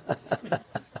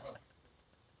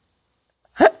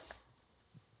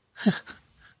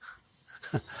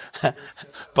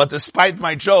 But despite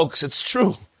my jokes, it's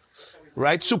true.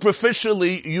 Right?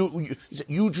 Superficially,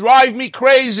 you drive me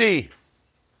crazy.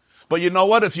 But you know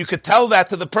what? If you could tell that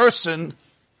to the person,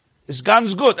 it's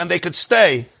ganz good, and they could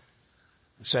stay.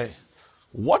 Say,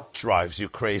 what drives you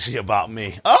crazy about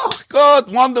me? Oh, good,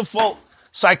 wonderful.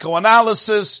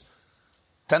 Psychoanalysis.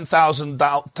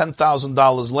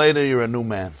 $10,000 later, you're a new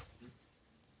man.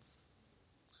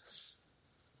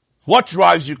 What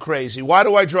drives you crazy? Why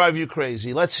do I drive you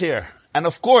crazy? Let's hear. And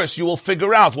of course, you will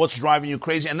figure out what's driving you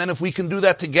crazy. And then if we can do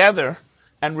that together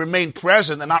and remain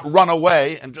present and not run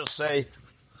away and just say,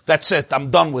 that's it, I'm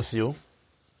done with you,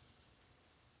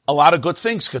 a lot of good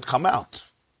things could come out.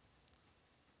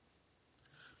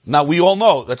 Now, we all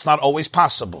know that's not always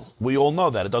possible. We all know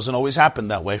that. It doesn't always happen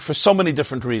that way for so many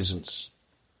different reasons.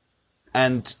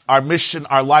 And our mission,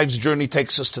 our life's journey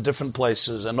takes us to different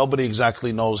places, and nobody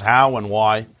exactly knows how and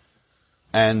why.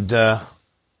 And,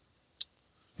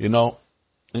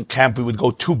 in camp we would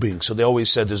go tubing. So they always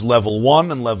said there's level 1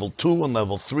 and level 2 and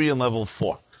level 3 and level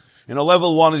 4.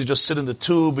 Level 1 is you just sit in the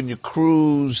tube and you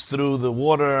cruise through the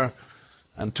water,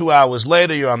 and 2 hours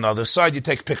later you're on the other side, you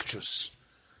take pictures.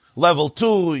 Level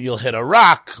 2, you'll hit a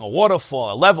rock, a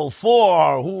waterfall. Level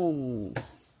 4,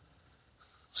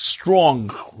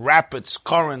 strong rapids,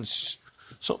 currents.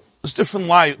 So there's different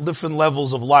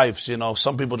levels of lives,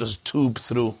 Some people just tube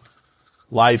through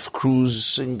life,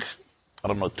 cruising. I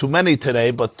don't know, too many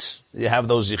today, but you have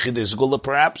those Yechidei Segula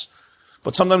perhaps.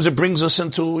 But sometimes it brings us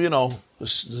into,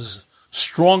 this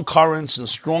strong currents and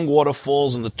strong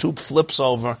waterfalls, and the tube flips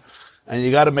over, and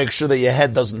you got to make sure that your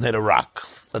head doesn't hit a rock.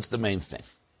 That's the main thing.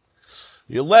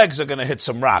 Your legs are going to hit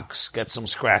some rocks, get some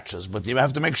scratches, but you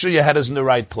have to make sure your head is in the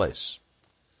right place.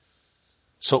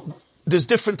 So there's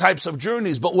different types of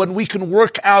journeys, but when we can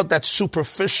work out that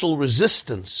superficial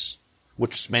resistance,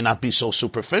 which may not be so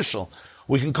superficial,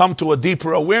 we can come to a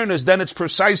deeper awareness, then it's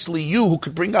precisely you who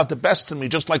could bring out the best in me,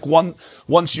 just like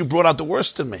once you brought out the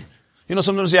worst in me.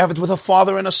 Sometimes you have it with a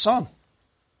father and a son.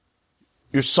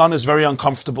 Your son is very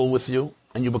uncomfortable with you,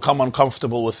 and you become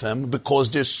uncomfortable with him because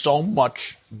there's so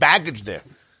much baggage there.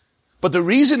 But the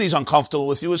reason he's uncomfortable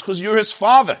with you is because you're his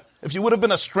father. If you would have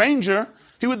been a stranger,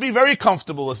 he would be very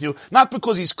comfortable with you, not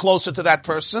because he's closer to that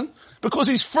person, because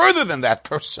he's further than that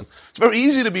person. It's very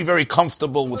easy to be very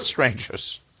comfortable with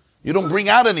strangers. You don't bring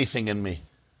out anything in me.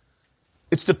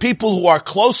 It's the people who are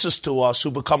closest to us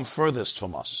who become furthest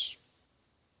from us.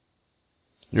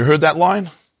 You heard that line?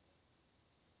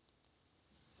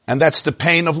 And that's the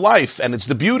pain of life, and it's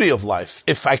the beauty of life,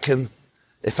 if I can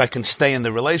stay in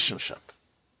the relationship.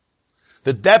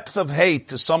 The depth of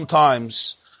hate is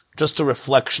sometimes just a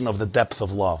reflection of the depth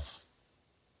of love.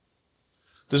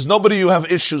 There's nobody you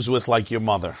have issues with like your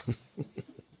mother.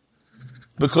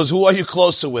 Because who are you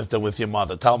closer with than with your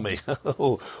mother? Tell me.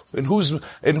 In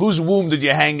whose womb did you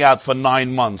hang out for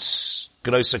 9 months?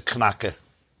 Große Knacke.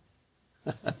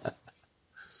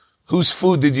 Whose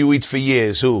food did you eat for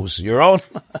years? Whose? Your own?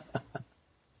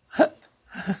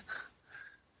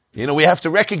 We have to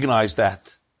recognize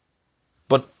that.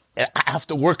 But I have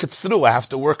to work it through.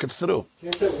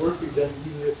 Can't that work be done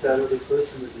even if that other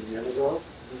person is in Yenaval?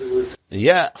 In other words,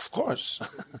 yeah, of course.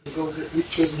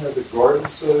 Each person has a garden,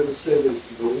 so to say, that you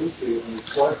can go into and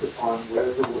reflect upon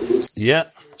whatever it is. Yeah,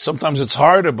 sometimes it's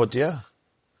harder, but yeah.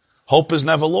 Hope is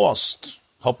never lost.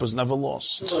 Hope is never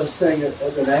lost. So I'm saying that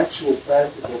as an actual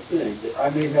practical thing, that I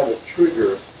may have a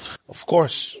trigger. Of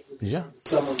course, yeah.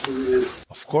 Someone who is...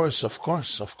 Of course. So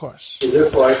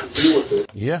therefore I can deal with it.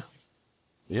 Yeah.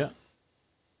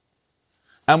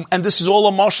 And this is all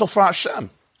a marshal for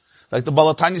Hashem. Like the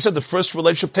Balatani said, the first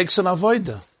relationship takes an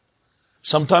avodah.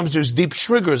 Sometimes there's deep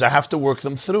triggers. I have to work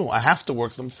them through.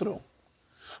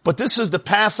 But this is the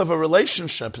path of a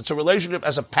relationship. It's a relationship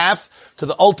as a path to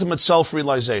the ultimate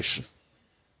self-realization.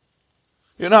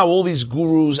 You know how all these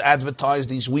gurus advertise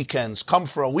these weekends. Come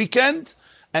for a weekend,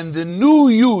 and the new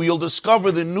you'll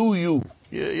discover the new you.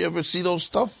 You ever see those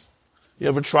stuff? You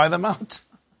ever try them out?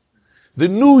 The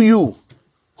new you.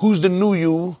 Who's the new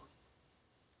you?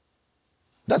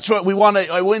 That's what we want.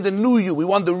 I want the new you. We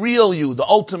want the real you, the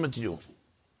ultimate you.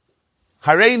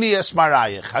 Hareini es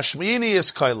marayich, hashmiini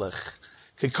es koilech,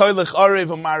 ki koilech orev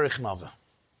u'marich nava.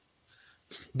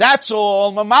 That's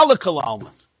all mamalakal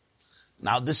alman.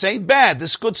 Now this ain't bad.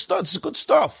 This is good stuff. This is good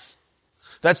stuff.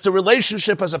 That's the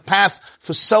relationship as a path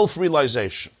for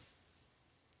self-realization.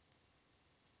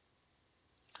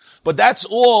 But that's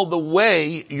all the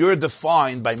way you're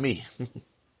defined by me.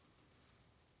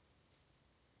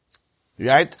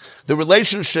 Right? The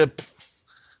relationship,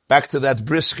 back to that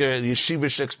Brisker,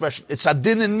 yeshivish expression, it's a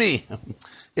din in me.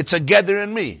 It's a gather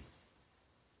in me.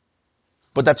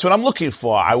 But that's what I'm looking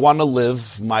for. I want to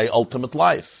live my ultimate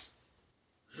life.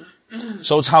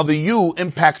 So it's how the you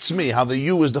impacts me, how the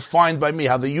you is defined by me,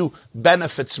 how the you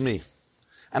benefits me.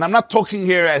 And I'm not talking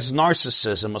here as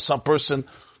narcissism or some person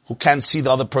who can't see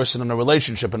the other person in a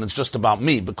relationship and it's just about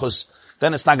me, because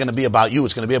then it's not going to be about you,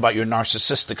 it's going to be about your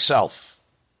narcissistic self.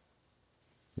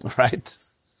 Right?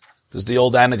 There's the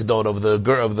old anecdote of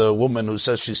the woman who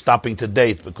says she's stopping to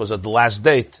date because at the last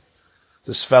date,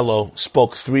 this fellow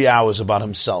spoke 3 hours about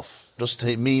himself. Just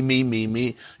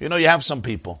me. You know, you have some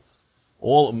people.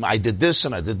 I did this,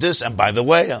 and by the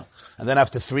way, and then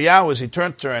after 3 hours, he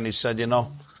turned to her and he said, you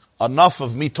know, enough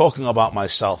of me talking about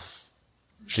myself.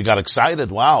 She got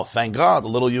excited. Wow, thank God, a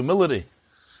little humility.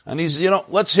 And he's,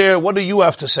 let's hear, what do you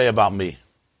have to say about me?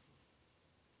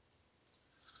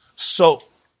 So,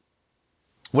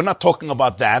 we're not talking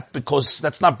about that because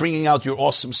that's not bringing out your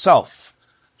awesome self.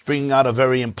 It's bringing out a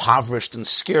very impoverished and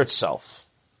scared self.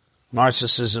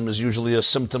 Narcissism is usually a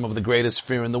symptom of the greatest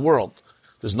fear in the world.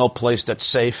 There's no place that's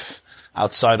safe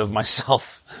outside of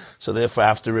myself. So therefore I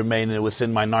have to remain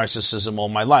within my narcissism all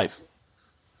my life.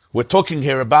 We're talking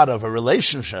here about a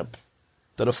relationship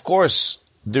that of course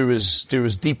there is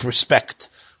deep respect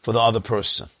for the other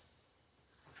person.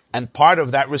 And part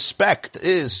of that respect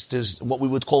there's what we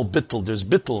would call bittul. There's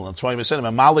bittul. That's why we said,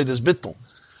 Mali, there's bittul.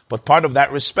 But part of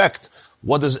that respect,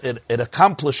 what does it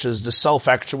accomplishes the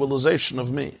self-actualization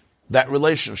of me. That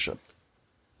relationship.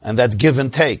 And that give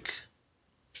and take.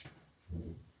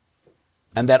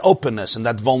 And that openness and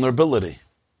that vulnerability.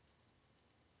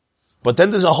 But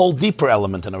then there's a whole deeper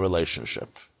element in a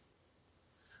relationship.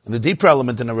 And the deeper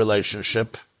element in a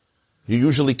relationship, you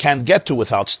usually can't get to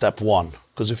without step one.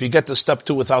 Because if you get to step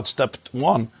two without step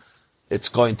one, it's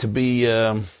going to be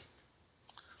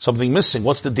something missing.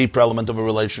 What's the deeper element of a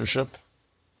relationship?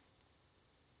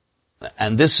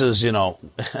 And this is,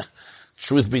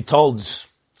 truth be told,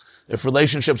 if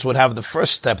relationships would have the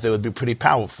first step, they would be pretty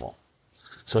powerful.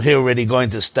 So here already going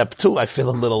to step two, I feel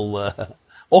a little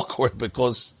awkward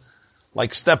because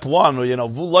like step one, vu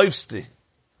läufst,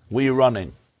 where you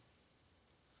running?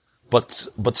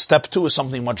 But step two is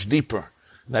something much deeper.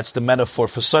 That's the metaphor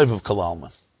for Sovev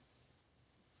Kalalman.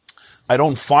 I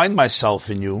don't find myself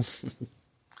in you.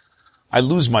 I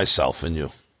lose myself in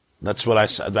you. That's what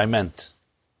I meant.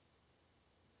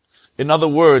 In other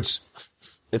words,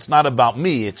 it's not about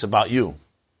me, it's about you.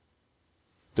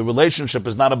 The relationship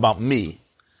is not about me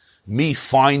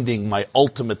finding my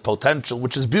ultimate potential,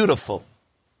 which is beautiful.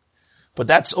 But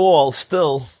that's all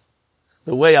still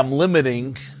the way I'm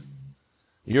limiting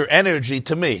your energy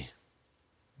to me.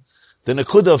 The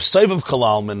nekuda of Sovev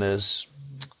Kalalman is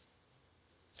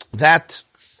that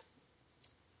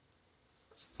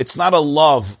it's not a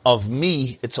love of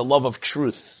me, it's a love of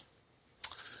truth.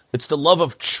 It's the love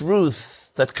of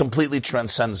truth that completely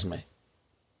transcends me.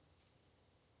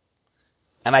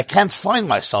 And I can't find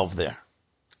myself there.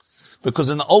 Because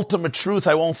in the ultimate truth,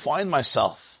 I won't find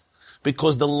myself.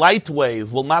 Because the light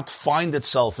wave will not find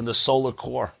itself in the solar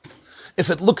core. If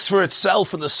it looks for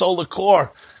itself in the solar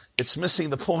core, it's missing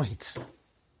the point.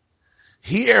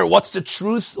 Here, what's the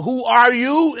truth? Who are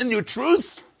you in your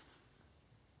truth?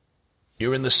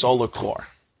 You're in the solar core.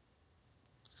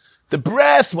 The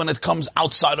breath, when it comes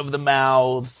outside of the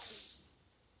mouth,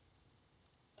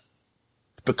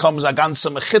 it becomes a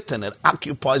ganze mechitin. It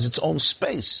occupies its own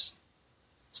space.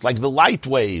 It's like the light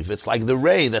wave. It's like the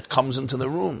ray that comes into the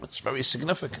room. It's very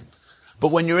significant.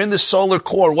 But when you're in the solar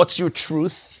core, what's your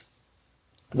truth?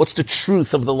 What's the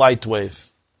truth of the light wave?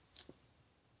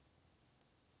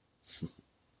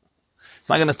 It's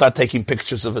not going to start taking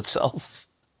pictures of itself.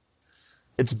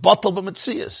 It's batal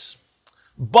b'metzias.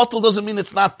 Batal doesn't mean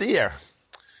it's not there.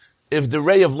 if the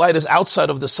ray of light is outside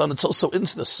of the sun, it's also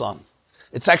into the sun.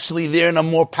 It's actually there in a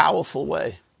more powerful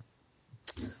way.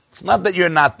 It's not that you're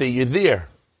not there, you're there.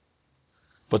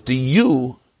 But the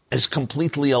you is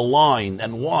completely aligned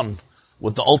and one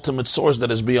with the ultimate source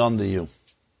that is beyond the you.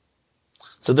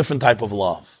 It's a different type of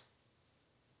love.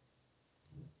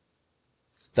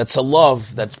 That's a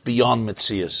love that's beyond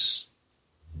Metzius.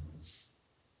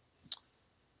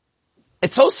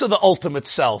 It's also the ultimate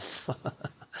self.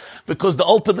 Because the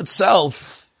ultimate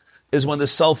self is when the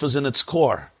self is in its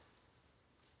core.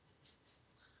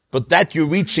 But that you're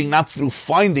reaching not through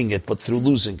finding it, but through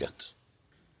losing it.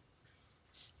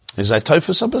 Is that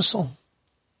typhus abyssal?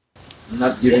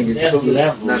 Not giving it That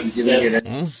level, not giving it.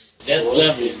 that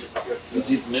level,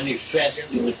 is it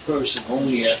manifest in the person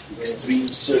only at extreme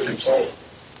circumstances?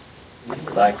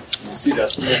 Like, you see,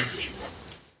 that's nefesh.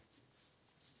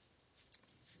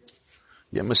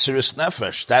 Yeah, Mesiris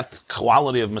Nefesh, that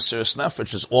quality of Mesiris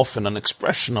Nefesh is often an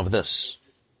expression of this.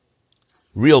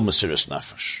 Real Mesiris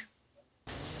Nefesh.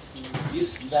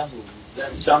 This level, is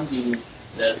that something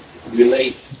that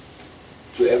relates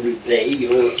to every day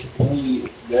or only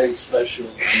very special,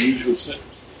 unusual circumstances?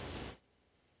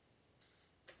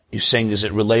 You're saying, is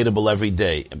it relatable every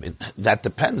day? I mean, that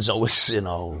depends always,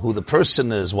 who the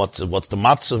person is, what the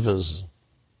matzav is.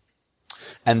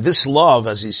 And this love,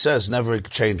 as he says, never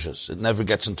changes. It never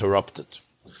gets interrupted.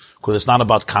 Because it's not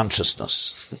about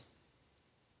consciousness.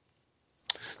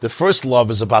 The first love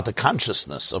is about the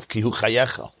consciousness of Kihu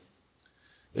Chayecha.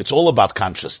 It's all about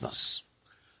consciousness.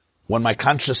 When my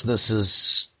consciousness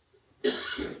is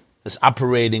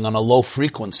operating on a low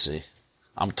frequency,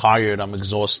 I'm tired, I'm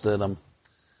exhausted,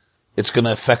 it's going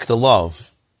to affect the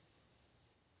love.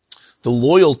 The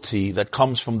loyalty that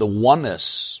comes from the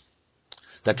oneness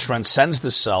that transcends the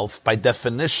self, by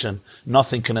definition,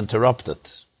 nothing can interrupt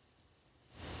it.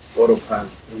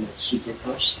 Autopilot. Super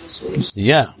consciousness? Or is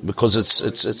Yeah, because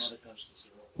it's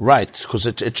right, because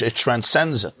it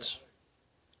transcends it.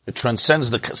 It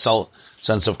transcends the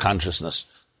sense of consciousness.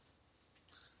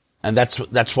 And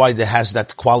that's why it has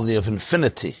that quality of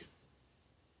infinity.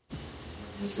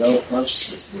 without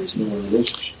consciousness, there's no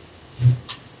relationship.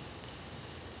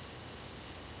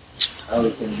 How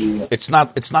it can be? It's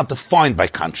not defined by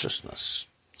consciousness.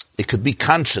 It could be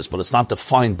conscious, but it's not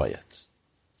defined by it.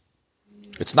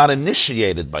 It's not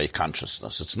initiated by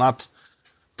consciousness. It's not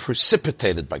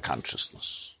precipitated by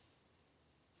consciousness.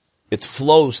 It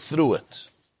flows through it.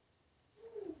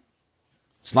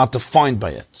 It's not defined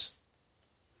by it.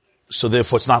 So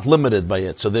therefore it's not limited by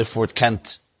it. So therefore it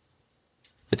can't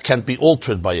be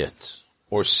altered by it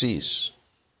or cease.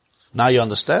 Now you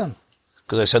understand?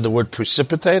 Because I said the word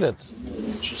precipitated.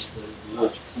 Just the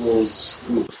word flows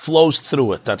through. Flows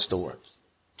through it, that's the word.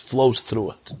 It flows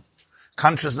through it.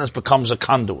 Consciousness becomes a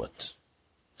conduit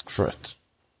for it.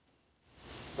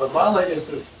 But Mala is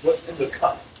what's in the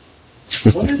cup.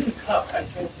 What is the cup? I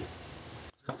can't.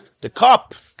 The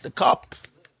cup.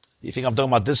 You think I'm talking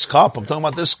about this cup? I'm talking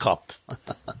about this cup.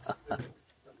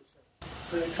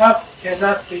 So the cup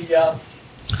cannot be a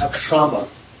trauma.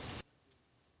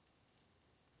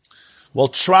 Well,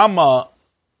 trauma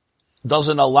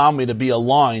doesn't allow me to be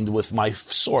aligned with my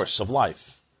source of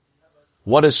life.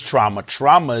 What is trauma?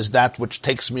 Trauma is that which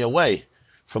takes me away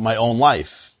from my own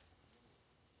life.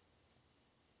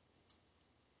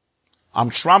 I'm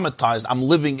traumatized. I'm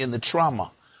living in the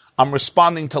trauma. I'm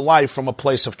responding to life from a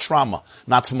place of trauma,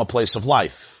 not from a place of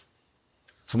life,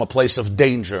 from a place of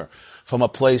danger, from a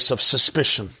place of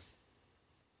suspicion.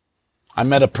 I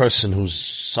met a person who's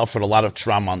suffered a lot of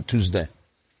trauma on Tuesday.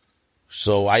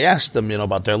 So I asked them,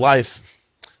 about their life.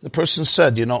 The person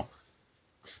said,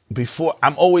 before,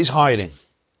 I'm always hiding.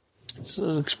 This is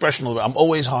an expression of it. I'm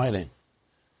always hiding.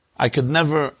 I could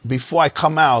never, before I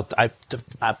come out, I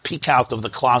peek out of the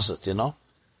closet,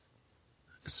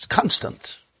 It's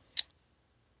constant.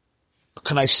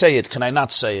 Can I say it? Can I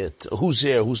not say it? Who's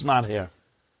here? Who's not here?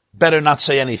 Better not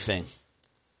say anything.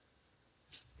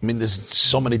 I mean, there's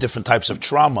so many different types of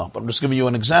trauma, but I'm just giving you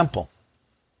an example.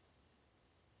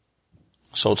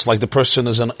 So it's like the person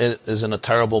is in a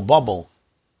terrible bubble,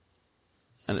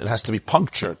 and it has to be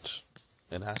punctured.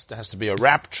 It has to be a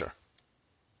rapture.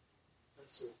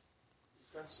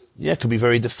 Yeah, it could be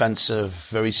very defensive,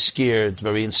 very scared,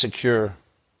 very insecure,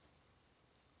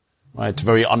 right?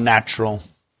 Very unnatural.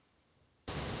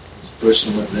 This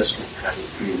person with this having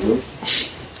free will,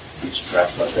 he's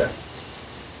trapped like that.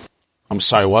 I'm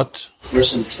sorry, what?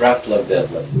 Person trapped like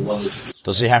that, like the one that you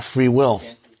Does he have free will?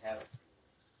 can't have.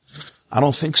 I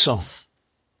don't think so.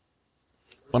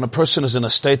 When a person is in a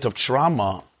state of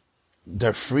trauma,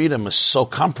 their freedom is so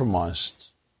compromised.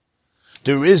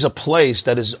 There is a place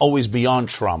that is always beyond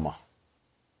trauma.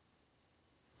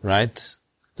 Right?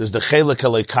 There's the chelik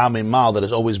elokai mal that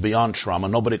is always beyond trauma.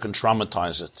 Nobody can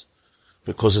traumatize it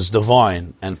because it's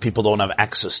divine and people don't have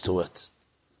access to it.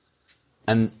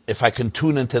 And if I can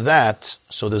tune into that,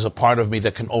 so there's a part of me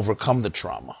that can overcome the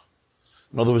trauma.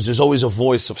 In other words, there's always a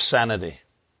voice of sanity.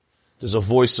 There's a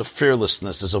voice of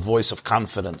fearlessness. There's a voice of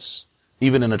confidence,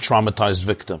 even in a traumatized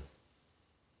victim.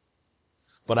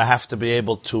 But I have to be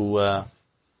able to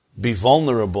be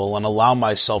vulnerable and allow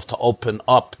myself to open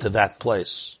up to that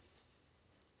place.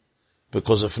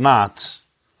 Because if not,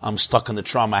 I'm stuck in the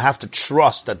trauma. I have to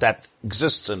trust that that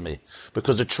exists in me.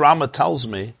 Because the trauma tells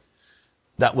me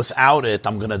that without it,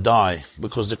 I'm gonna die.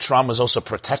 Because the trauma is also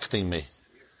protecting me.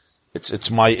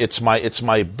 It's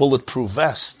my bulletproof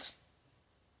vest.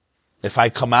 If I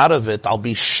come out of it, I'll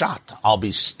be shot. I'll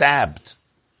be stabbed.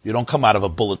 You don't come out of a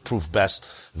bulletproof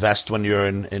vest when you're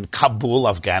in Kabul,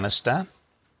 Afghanistan,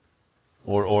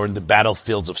 or in the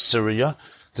battlefields of Syria.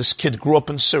 This kid grew up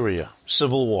in Syria,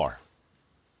 civil war.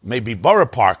 Maybe Borough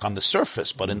Park on the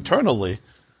surface, but internally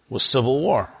was civil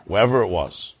war, wherever it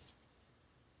was.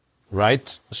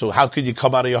 Right? So how could you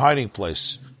come out of your hiding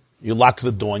place? You lock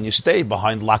the door and you stay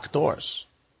behind locked doors.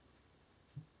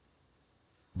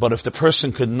 But if the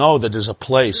person could know that there's a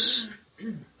place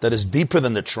that is deeper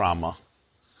than the trauma,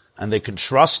 and they can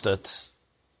trust it,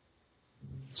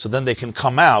 so then they can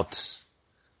come out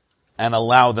and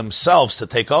allow themselves to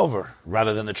take over,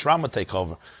 rather than the trauma take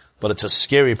over. But it's a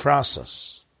scary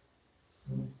process.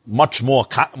 Much more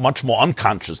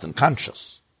unconscious than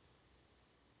conscious.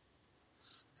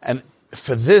 And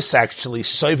for this, actually,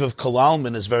 Sovev Kol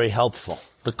Almin is very helpful.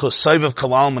 Because Sovev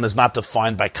Kol Almin is not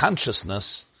defined by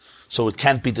consciousness, so it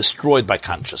can't be destroyed by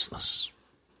consciousness.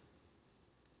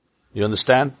 You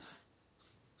understand?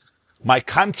 My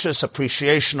conscious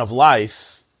appreciation of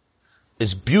life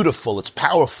is beautiful, it's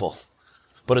powerful,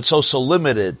 but it's also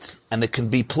limited, and it can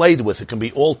be played with, it can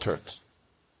be altered.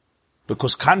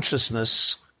 Because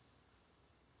consciousness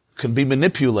can be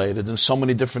manipulated in so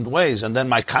many different ways, and then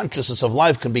my consciousness of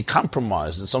life can be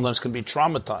compromised and sometimes can be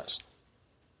traumatized.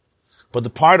 But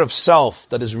the part of self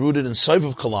that is rooted in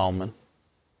Sovev Kol Almin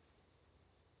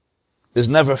is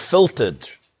never filtered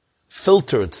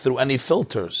through any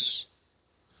filters.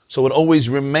 So it always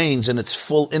remains in its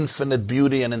full infinite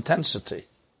beauty and intensity.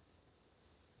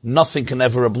 Nothing can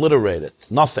ever obliterate it.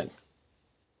 Nothing.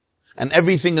 And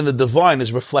everything in the divine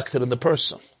is reflected in the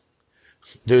person.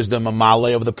 There's the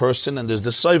mamale of the person and there's the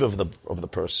sovev of the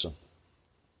person.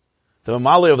 The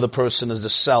mamale of the person is the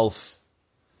self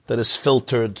that is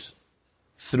filtered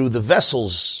through the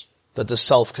vessels that the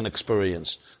self can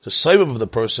experience. The sovev of the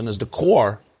person is the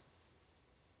core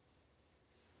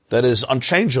that is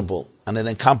unchangeable, and it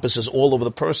encompasses all of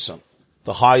the person,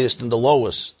 the highest and the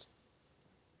lowest.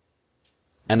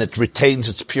 And it retains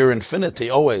its pure infinity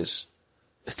always.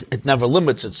 It never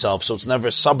limits itself, so it's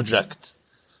never subject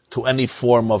to any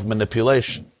form of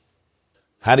manipulation.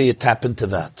 How do you tap into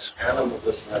that? Animal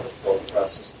doesn't have a thought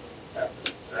process.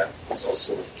 It's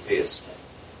also fierce.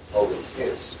 Always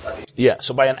fierce. Yeah,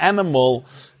 so by an animal,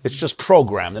 it's just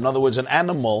programmed. In other words, an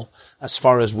animal, as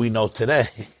far as we know today,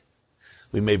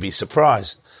 we may be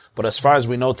surprised, but as far as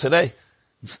we know today,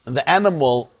 the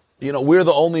animal, we're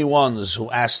the only ones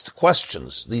who asked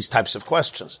questions, these types of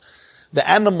questions. The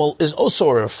animal is also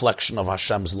a reflection of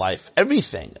Hashem's life.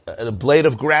 Everything. A blade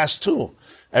of grass too.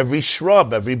 Every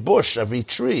shrub, every bush, every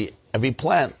tree, every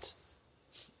plant,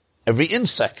 every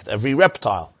insect, every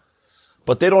reptile.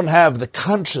 But they don't have the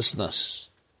consciousness.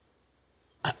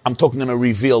 I'm talking in a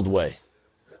revealed way.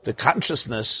 The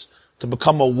consciousness to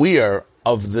become aware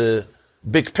of the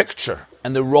big picture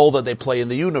and the role that they play in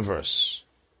the universe.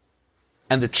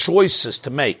 And the choices to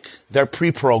make. They're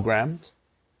pre-programmed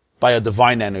by a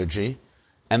divine energy,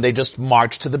 and they just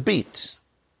march to the beat.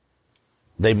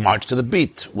 They march to the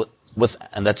beat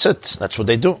and that's it. That's what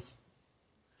they do.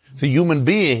 The human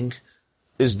being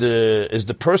is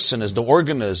the person, is the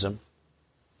organism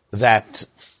that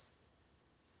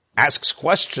asks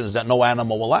questions that no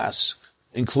animal will ask,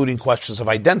 including questions of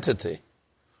identity.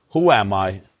 Who am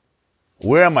I?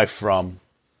 Where am I from?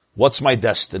 What's my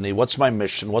destiny? What's my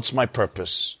mission? What's my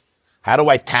purpose? How do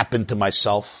I tap into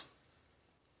myself?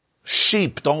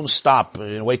 Sheep don't stop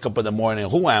and wake up in the morning.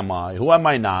 Who am I? Who am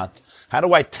I not? How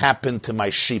do I tap into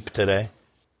my sheep today?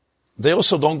 They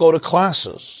also don't go to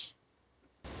classes.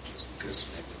 Just because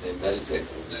maybe they meditate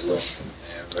when they look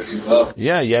and they're ready to go.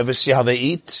 Yeah, you ever see how they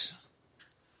eat?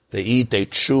 They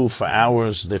chew for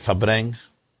hours, they verbring.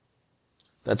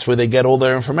 That's where they get all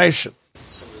their information.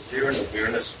 So is there an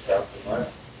awareness without the mind?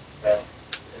 Without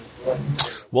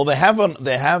intellect? Well,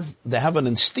 they have an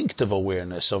instinctive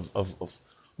awareness of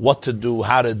what to do,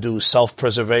 how to do,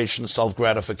 self-preservation,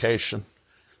 self-gratification.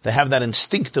 They have that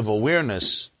instinctive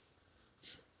awareness.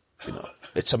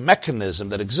 It's a mechanism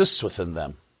that exists within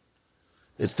them.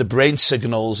 It's the brain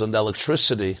signals and the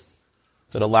electricity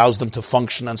that allows them to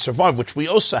function and survive, which we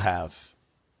also have.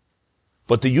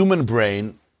 But the human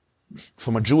brain,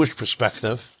 from a Jewish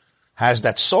perspective, has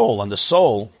that soul, and the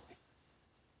soul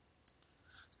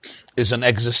is an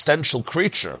existential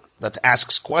creature that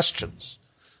asks questions,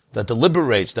 that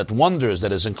deliberates, that wonders,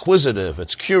 that is inquisitive,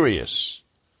 it's curious.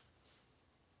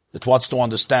 It wants to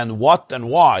understand what and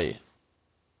why.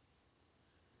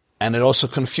 And it also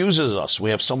confuses us. We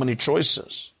have so many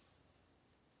choices.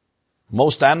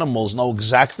 Most animals know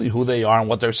exactly who they are and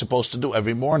what they're supposed to do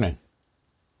every morning.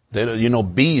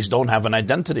 Bees don't have an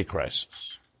identity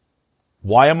crisis.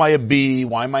 Why am I a bee?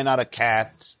 Why am I not a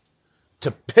cat?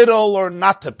 To piddle or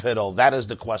not to piddle? That is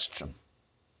the question.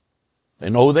 They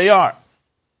know who they are.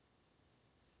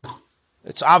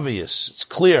 It's obvious. It's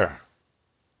clear.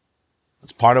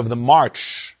 It's part of the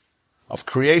march of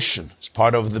creation. It's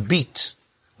part of the beat.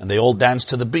 And they all dance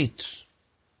to the beat.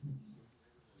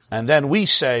 And then we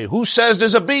say, who says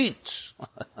there's a beat?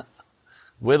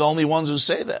 We're the only ones who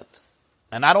say that.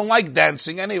 And I don't like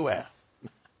dancing anywhere.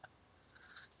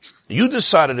 You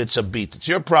decided it's a beat. It's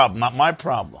your problem, not my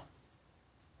problem.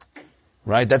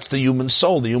 Right? That's the human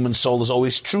soul. The human soul is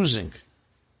always choosing.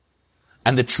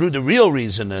 And the real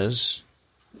reason is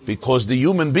because the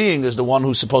human being is the one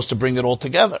who's supposed to bring it all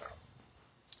together.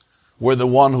 We are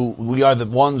the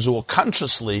ones who will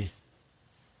consciously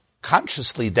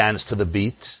dance to the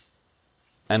beat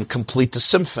and complete the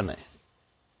symphony.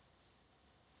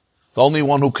 The only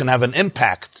one who can have an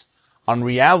impact on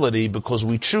reality because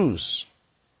we choose.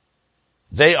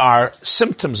 They are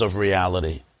symptoms of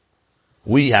reality.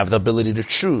 We have the ability to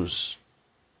choose.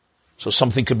 So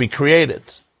something could be created.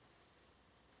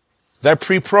 They're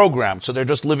pre-programmed, so they're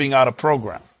just living out a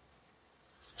program.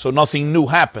 So nothing new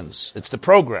happens. It's the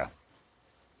program.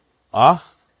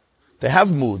 They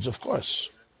have moods, of course.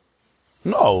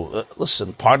 No,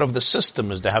 listen, part of the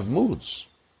system is they have moods.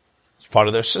 It's part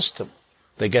of their system.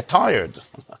 They get tired.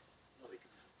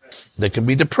 They can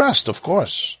be depressed, of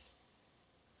course.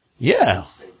 Yeah,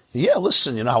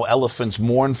 listen, you know how elephants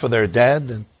mourn for their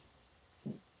dead?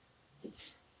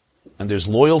 And there's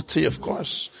loyalty, of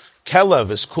course.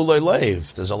 Kelev is kulei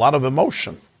leiv. There's a lot of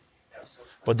emotion.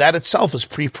 But that itself is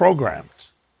pre-programmed.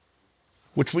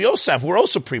 Which we also have. We're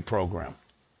also pre-programmed.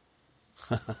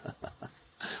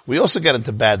 We also get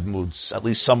into bad moods, at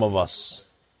least some of us.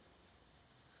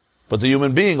 But the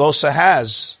human being also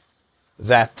has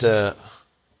that, a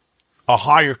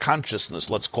higher consciousness,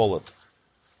 let's call it.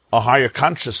 A higher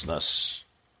consciousness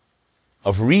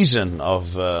of reason,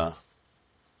 of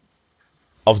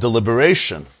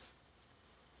deliberation,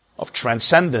 of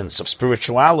transcendence, of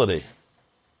spirituality,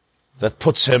 that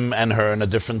puts him and her in a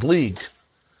different league.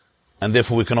 And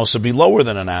therefore we can also be lower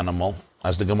than an animal,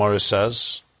 as the Gemara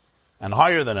says, and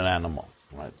higher than an animal,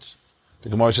 right? The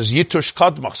Gemara says, Yitush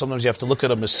kadmach. Sometimes you have to look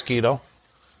at a mosquito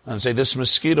and say, this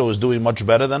mosquito is doing much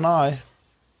better than I.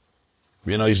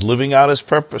 He's living out his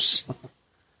purpose.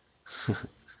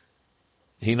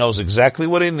 He knows exactly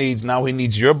what he needs. Now he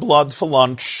needs your blood for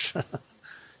lunch.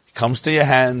 He comes to your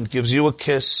hand, gives you a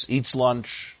kiss, eats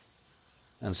lunch,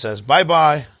 and says,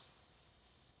 bye-bye.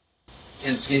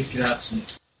 And it's geht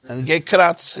kratzen. And geht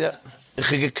kratz, yeah. Ich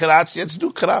gehe kratz, jetzt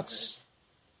du kratz.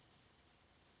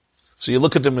 So you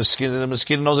look at the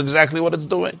mosquito knows exactly what it's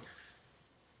doing.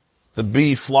 The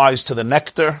bee flies to the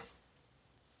nectar,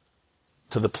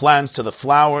 to the plants, to the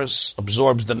flowers,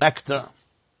 absorbs the nectar,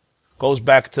 goes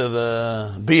back to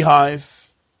the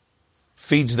beehive,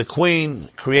 feeds the queen,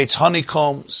 creates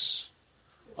honeycombs,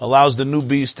 allows the new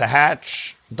bees to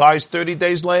hatch, dies 30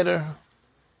 days later.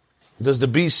 Does the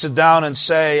bee sit down and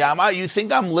say, you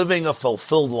think I'm living a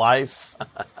fulfilled life?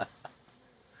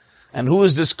 And who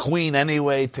is this queen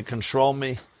anyway to control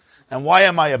me? And why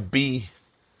am I a bee?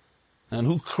 And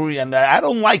and I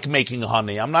don't like making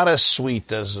honey. I'm not as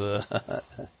sweet as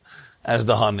as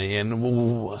the honey. And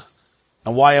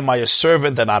why am I a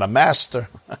servant and not a master?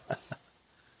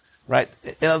 Right?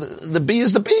 The bee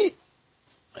is the bee.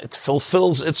 It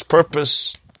fulfills its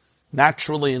purpose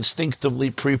naturally, instinctively,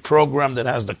 pre-programmed. It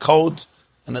has the code,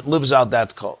 and it lives out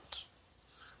that code.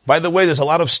 By the way, there's a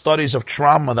lot of studies of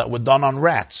trauma that were done on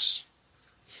rats.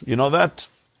 You know that?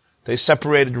 They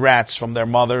separated rats from their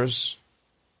mothers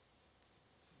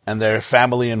and their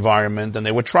family environment, and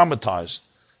they were traumatized.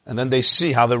 And then they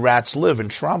see how the rats live in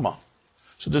trauma.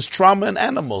 So there's trauma in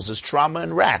animals, there's trauma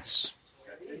in rats.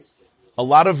 A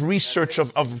lot of research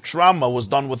of trauma was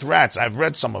done with rats. I've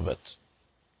read some of it.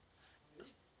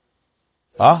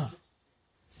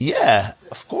 Yeah,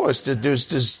 of course. There's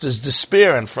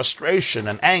despair and frustration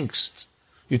and angst.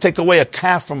 You take away a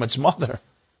calf from its mother,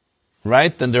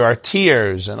 right? Then there are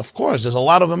tears, and of course, there's a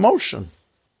lot of emotion.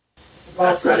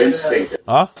 That's not instinct.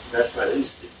 Huh? That's not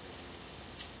instinct.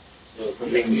 So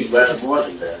something you learn more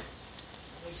than that.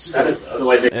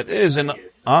 Otherwise, it is,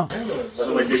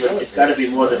 otherwise, it's got to be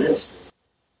more than instinct.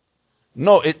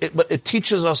 No, but it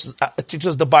teaches us. It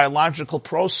teaches the biological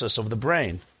process of the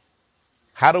brain.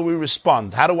 How do we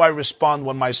respond? How do I respond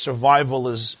when my survival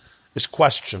is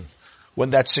questioned?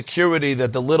 When that security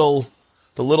that the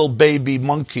little baby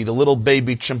monkey, the little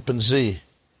baby chimpanzee,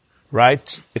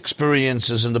 right,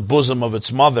 experiences in the bosom of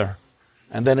its mother,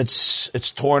 and then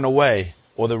it's torn away,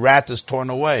 or the rat is torn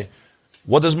away.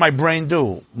 What does my brain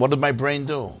do? What did my brain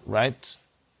do, right?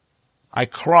 I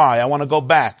cry, I want to go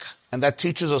back. And that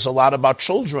teaches us a lot about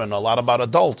children, a lot about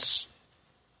adults.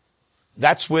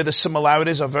 That's where the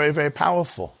similarities are very, very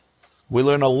powerful. We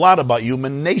learn a lot about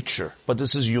human nature, but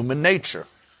this is human nature.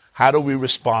 How do we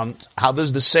respond? How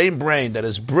does the same brain that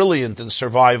is brilliant in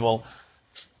survival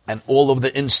and all of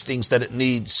the instincts that it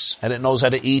needs, and it knows how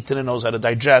to eat, and it knows how to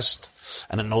digest,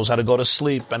 and it knows how to go to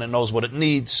sleep, and it knows what it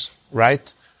needs,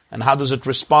 right? And how does it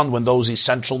respond when those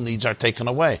essential needs are taken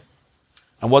away?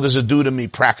 And what does it do to me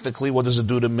practically? What does it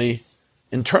do to me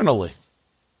internally?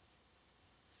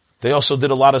 They also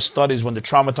did a lot of studies when the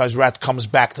traumatized rat comes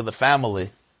back to the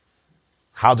family,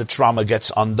 how the trauma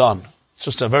gets undone. It's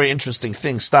just a very interesting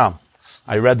thing, Stam.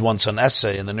 I read once an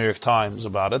essay in the New York Times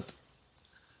about it,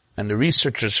 and the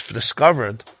researchers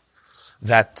discovered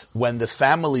that when the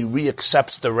family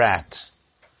reaccepts the rat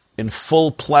in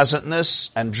full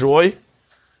pleasantness and joy,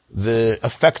 the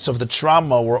effects of the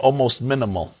trauma were almost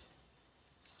minimal.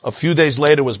 A few days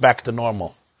later, it was back to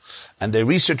normal. And the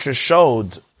researchers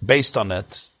showed, based on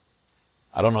it,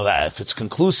 I don't know that if it's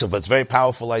conclusive, but it's a very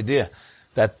powerful idea,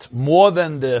 that more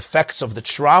than the effects of the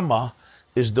trauma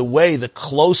is the way the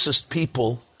closest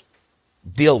people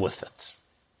deal with it.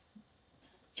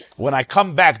 When I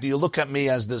come back, do you look at me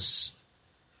as this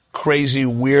crazy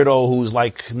weirdo who's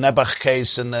like Nebuch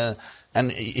case and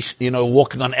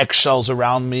walking on eggshells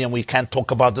around me, and we can't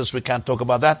talk about this, we can't talk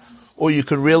about that? Or you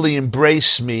could really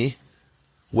embrace me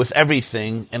with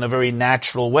everything in a very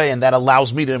natural way, and that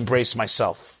allows me to embrace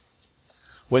myself.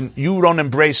 When you don't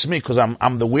embrace me because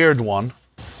I'm the weird one.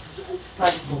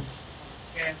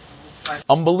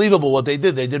 Unbelievable what they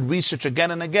did. They did research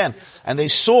again and again, and they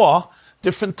saw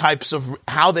different types of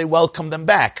how they welcomed them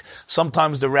back.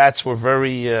 Sometimes the rats were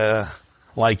very you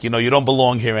don't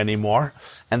belong here anymore,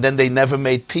 and then they never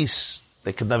made peace.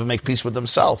 They could never make peace with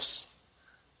themselves.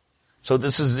 So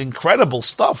this is incredible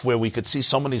stuff where we could see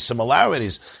so many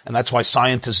similarities, and that's why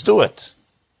scientists do it.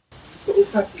 So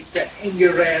it's an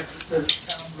anger rat, it's a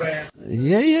town rat.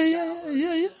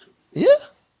 Yeah.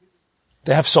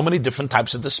 They have so many different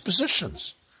types of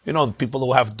dispositions. You know, the people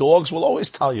who have dogs will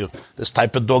always tell you this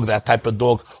type of dog, that type of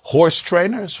dog. Horse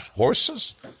trainers,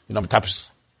 horses, types.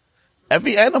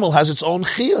 Every animal has its own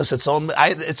chiyus, its own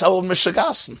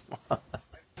mishigasen.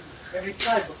 Every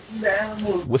type of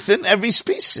animal. Within every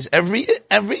species, every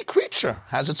creature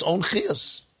has its own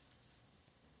chiyus.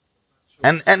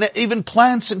 And even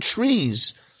plants and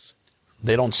trees,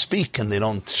 they don't speak and they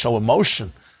don't show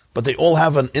emotion, but they all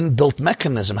have an inbuilt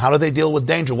mechanism. How do they deal with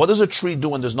danger? What does a tree do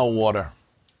when there's no water?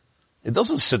 It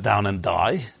doesn't sit down and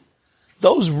die.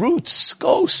 Those roots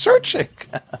go searching.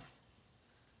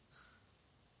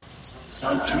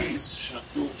 Some trees show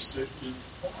certain.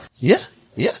 Yeah.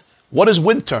 What is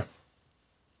winter?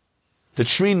 The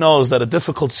tree knows that a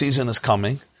difficult season is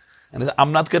coming, and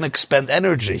I'm not going to expend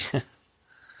energy.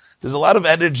 There's a lot of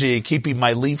energy in keeping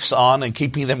my leaves on and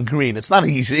keeping them green. It's not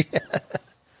easy.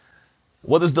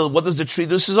 What does the tree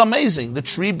do? This is amazing. The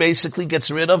tree basically gets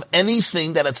rid of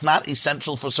anything that it's not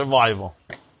essential for survival.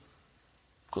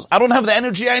 Because I don't have the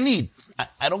energy I need.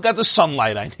 I don't got the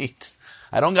sunlight I need.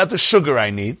 I don't got the sugar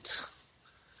I need.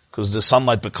 Because the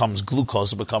sunlight becomes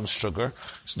glucose, it becomes sugar.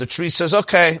 So the tree says,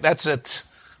 okay, that's it.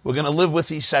 We're going to live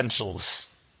with essentials.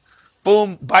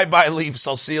 Boom, bye-bye leaves,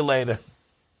 I'll see you later.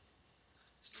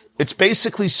 It's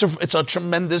basically, it's a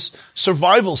tremendous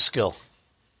survival skill.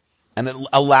 And it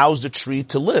allows the tree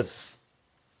to live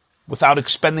without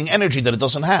expending energy that it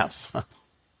doesn't have.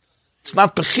 It's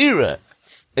not bechira.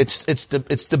 It's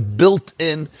the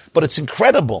built-in, but it's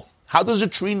incredible. How does a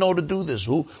tree know to do this?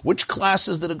 Which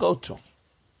classes did it go to?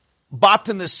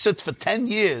 Botanists sit for 10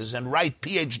 years and write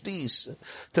PhDs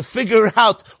to figure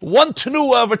out one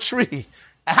tenua of a tree.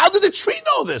 How did the tree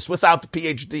know this without the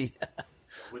PhD?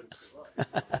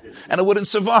 And it wouldn't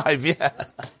survive, yeah.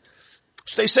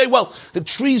 So they say, well, the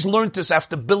trees learned this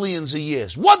after billions of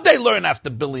years. What they learn after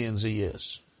billions of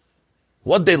years?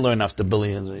 What'd they learn after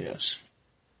billions of years?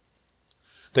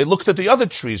 They looked at the other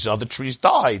trees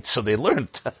died, so they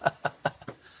learned.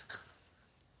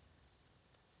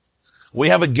 We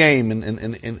have a game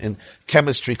in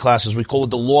chemistry classes, we call it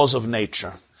the laws of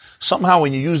nature. Somehow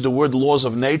when you use the word laws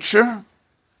of nature,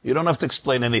 you don't have to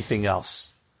explain anything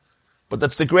else. But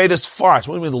that's the greatest farce.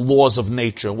 What do you mean the laws of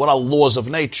nature? What are laws of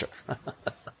nature?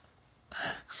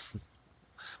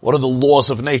 What are the laws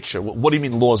of nature? What do you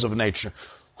mean laws of nature?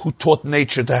 Who taught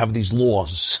nature to have these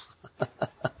laws?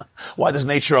 Why does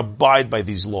nature abide by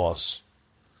these laws?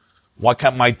 Why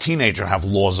can't my teenager have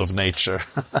laws of nature?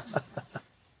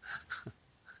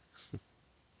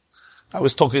 I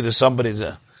was talking to somebody,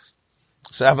 so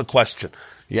I have a question.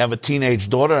 You have a teenage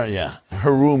daughter? Yeah.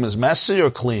 Her room is messy or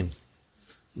clean?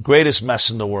 Greatest mess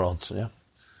in the world, yeah.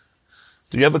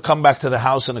 Do you ever come back to the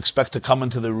house and expect to come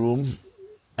into the room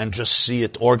and just see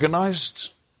it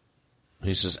organized?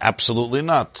 He says, absolutely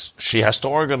not. She has to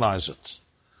organize it.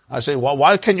 I say, well,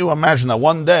 why can you imagine that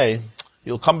one day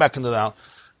you'll come back into the house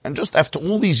and just after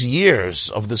all these years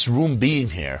of this room being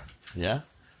here, yeah,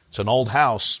 it's an old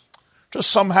house, just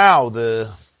somehow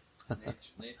the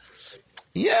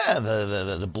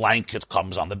blanket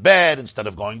comes on the bed instead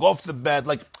of going off the bed.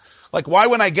 Like why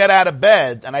when I get out of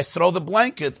bed and I throw the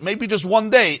blanket, maybe just one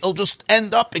day it'll just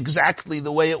end up exactly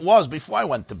the way it was before I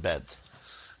went to bed.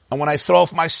 And when I throw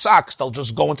off my socks, they'll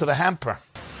just go into the hamper.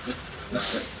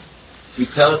 We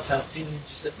tell it how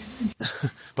teenagers every day.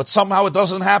 But somehow it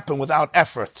doesn't happen without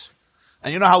effort.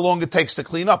 And you know how long it takes to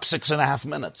clean up? 6.5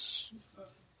 minutes.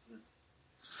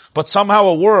 But somehow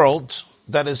a world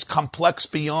that is complex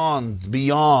beyond.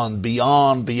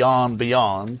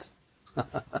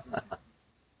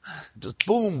 Just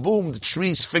boom, boom, the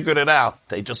trees figured it out.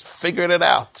 They just figured it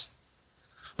out.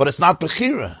 But it's not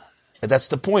Bechira. That's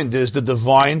the point. There's the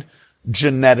divine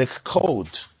genetic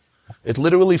code. It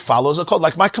literally follows a code,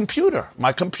 like my computer.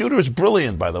 My computer is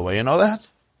brilliant, by the way. You know that?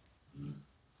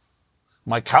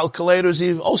 My calculator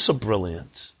is also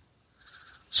brilliant.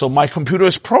 So my computer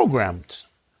is programmed.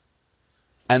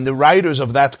 And the writers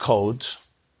of that code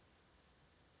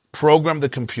program the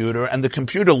computer, and the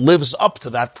computer lives up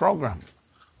to that program.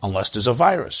 Unless there's a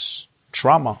virus,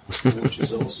 trauma. Which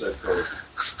is also a code.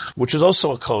 Which is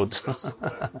also a code. The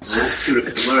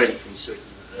computer can learn from certain...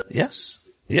 Yes.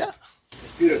 Yeah. The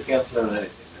computer can't learn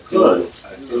anything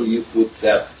until you put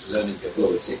that learning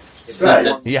ability.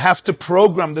 Right. You have to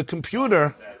program the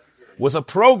computer with a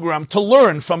program to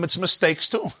learn from its mistakes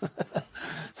too.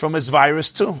 From its virus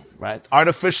too, right?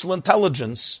 Artificial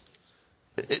intelligence.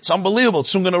 It's unbelievable. It's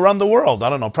soon going to run the world. I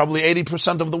don't know, probably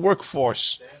 80% of the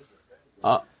workforce.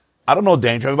 I don't know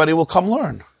danger. Everybody will come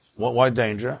learn. Why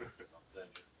danger?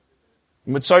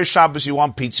 Mitzvah Shabbos, you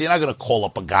want pizza, you're not going to call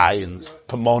up a guy in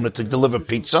Pomona to deliver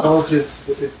pizza. Intelligence,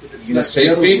 if it's not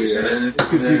say pizza, it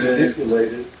could be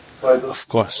manipulated by the... Of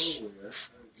course.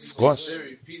 Of course.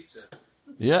 Pizza.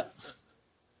 Yeah.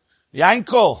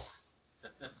 Yankel.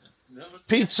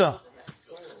 Pizza.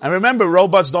 And remember,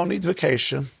 robots don't need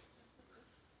vacation.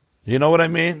 You know what I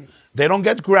mean? They don't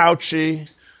get grouchy.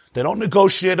 They don't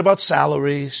negotiate about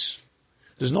salaries.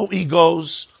 There's no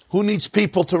egos. Who needs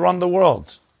people to run the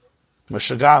world?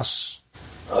 Meshagas.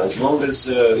 As long as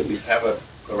we have a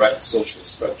correct social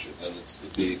structure, then it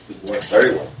could work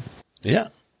very well. Yeah.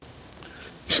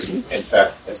 In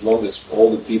fact, as long as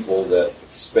all the people that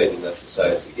participate in that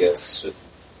society get certain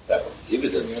type of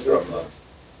dividends from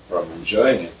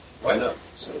enjoying it, why not?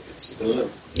 So it's the limit.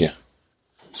 Yeah.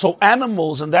 So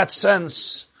animals, in that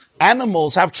sense,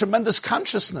 animals have tremendous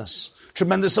consciousness,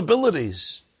 tremendous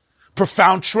abilities,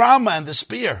 profound trauma and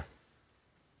despair.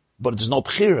 But there's no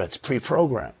bchira, it's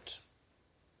pre-programmed.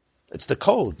 It's the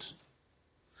code.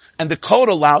 And the code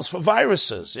allows for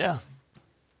viruses, yeah.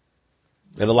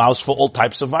 It allows for all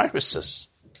types of viruses.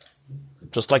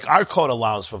 Just like our code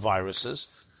allows for viruses.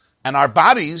 And our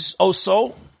bodies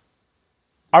also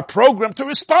are programmed to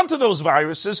respond to those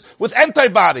viruses with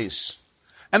antibodies.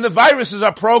 And the viruses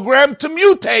are programmed to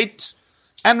mutate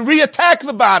and reattack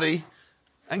the body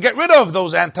and get rid of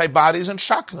those antibodies and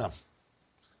shock them.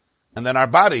 And then our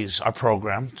bodies are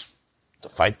programmed to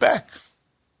fight back.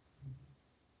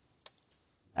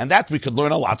 And that we could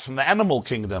learn a lot from the animal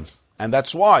kingdom. And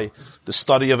that's why the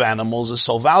study of animals is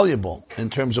so valuable in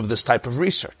terms of this type of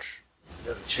research.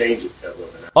 You have to change it.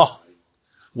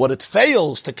 What it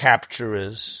fails to capture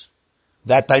is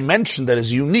that dimension that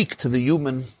is unique to the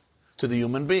human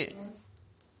being.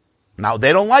 Now,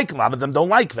 a lot of them don't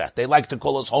like that. They like to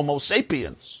call us Homo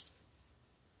sapiens.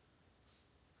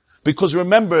 Because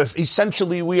remember, if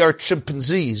essentially we are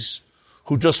chimpanzees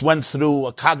who just went through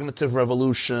a cognitive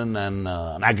revolution and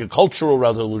an agricultural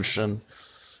revolution,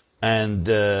 and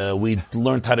we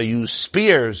learned how to use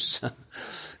spears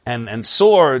and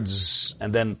swords,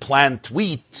 and then plant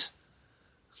wheat,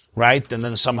 right? And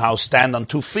then somehow stand on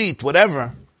 2 feet,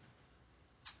 whatever.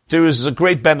 There is a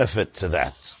great benefit to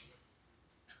that.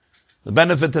 The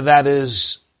benefit to that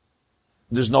is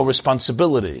there's no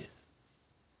responsibility.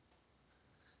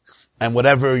 And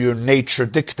whatever your nature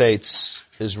dictates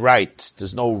is right.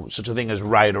 There's no such a thing as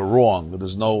right or wrong.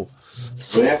 There's no...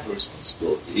 We have a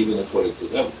responsibility, even according to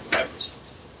them, we have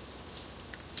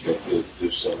responsibility. To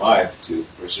survive, to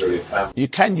preserve your family. You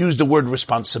can't use the word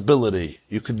responsibility.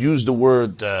 You could use the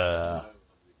word...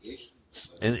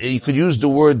 you could use the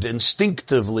word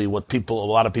instinctively, what a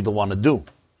lot of people want to do.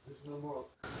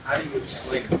 How do you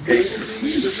explain the table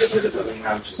being used as a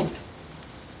conscious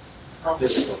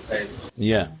physical table?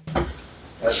 Yeah.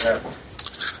 That's happening.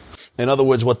 In other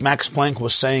words, what Max Planck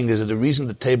was saying is that the reason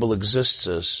the table exists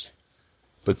is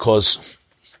because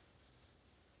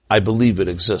I believe it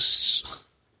exists.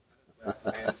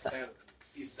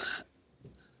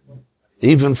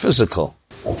 Even physical.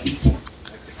 Like the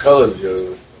colors,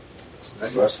 you.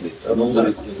 Trust me,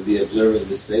 nobody's going to be observing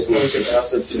this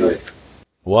table.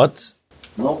 What?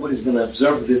 Nobody's going to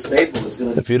observe this table. It's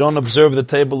going to. If you don't observe the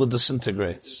table, it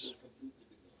disintegrates.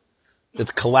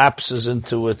 It collapses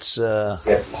into its... Yes,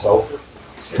 it's over.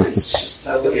 It's just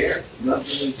out there.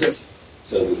 Nothing exists.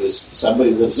 So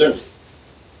somebody's observing.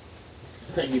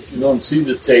 And if you don't see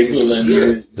the table,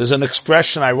 then... There's an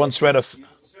expression I once read,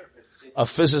 a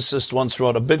physicist once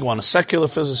wrote, a big one, a secular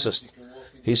physicist.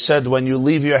 He said, when you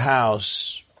leave your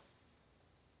house,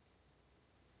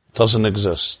 it doesn't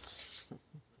exist.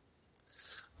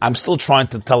 I'm still trying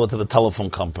to tell it to the telephone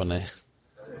company,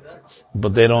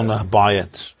 but they don't buy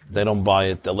it. They don't buy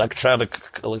it. Well,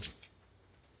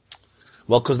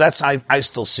 because that's, I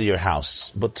still see your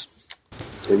house, but...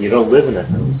 When you don't live in a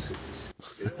house,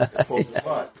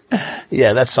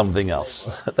 yeah, that's something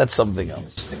else. That's something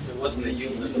else. If there wasn't a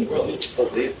human in the world, it's still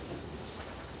there.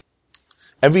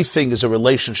 Everything is a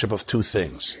relationship of 2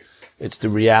 things. It's the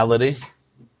reality,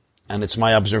 and it's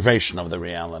my observation of the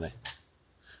reality.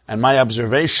 And my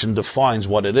observation defines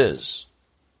what it is.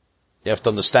 You have to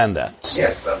understand that.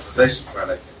 Yes, the observation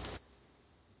part.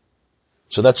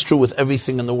 So that's true with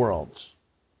everything in the world.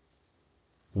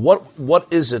 What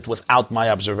is it without my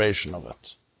observation of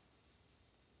it?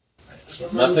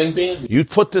 Nothing. You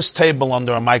put this table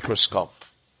under a microscope.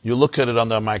 You look at it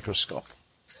under a microscope.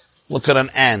 Look at an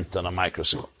ant on a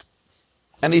microscope.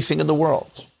 Anything in the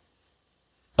world.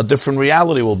 A different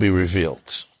reality will be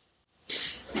revealed.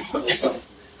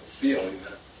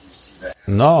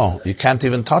 No, you can't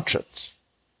even touch it.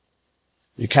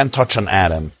 You can't touch an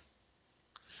atom.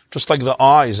 Just like the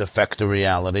eyes affect the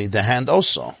reality, the hand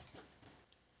also.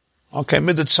 Okay,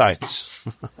 middle sight.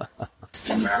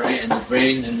 And the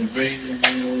brain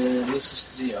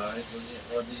listens to the eye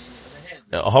or the hand.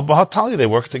 I'll tell you, they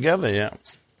work together, yeah.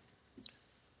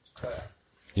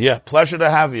 Yeah, pleasure to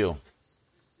have you.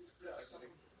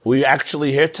 Were you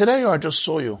actually here today, or I just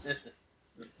saw you?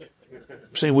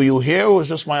 See, were you here, or was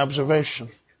just my observation?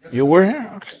 You were here?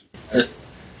 Okay.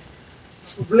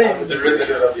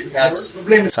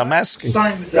 So I'm asking.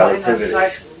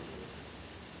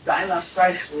 Deiner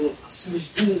Zeichel, als du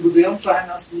nicht du gelernt sein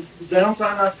hast, du gelernt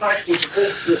sein als Zeichel,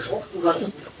 du oft gesagt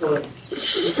hast,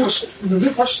 du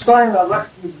willst verstehen, er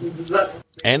sagt,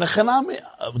 Enige Name,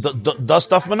 das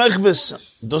darf man nicht wissen.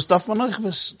 Das darf man nicht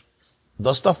wissen.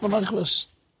 Das darf man nicht wissen.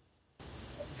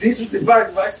 Dies, was du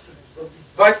weißt, weißt du nicht.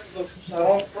 Du weißt, dass du auf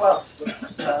einem Platz.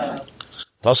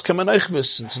 Das kann man nicht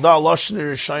wissen. Es da Loschen in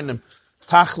Rishonim.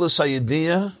 Tachlis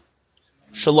hayidiyah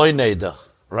shaloi neda.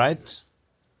 Right?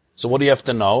 So what do you have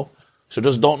to know? So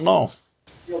just don't know.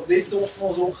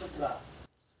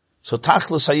 So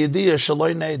tachlis hayidiyah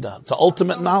shaloi neda. The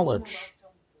ultimate knowledge.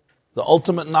 The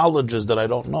ultimate knowledge is that I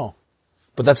don't know.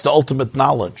 But that's the ultimate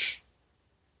knowledge.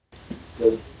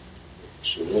 Because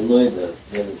shaloi neda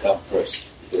doesn't come first.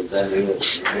 Because then you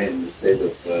remain in the state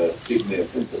of pygmy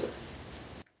of intellect.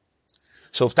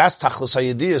 So if that's tachlis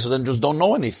hayidiyah, so then just don't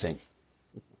know anything.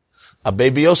 A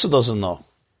baby also doesn't know.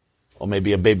 Or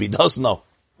maybe a baby does know.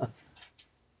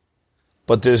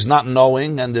 But there's not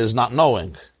knowing and there's not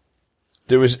knowing.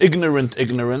 There is ignorant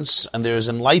ignorance and there is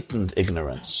enlightened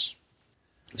ignorance.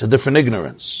 It's a different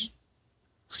ignorance.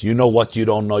 You know what you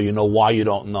don't know, you know why you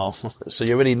don't know. So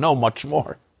you already know much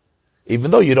more. Even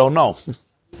though you don't know.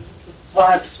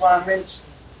 Zwei Menschen.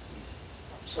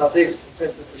 So deze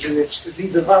professor, die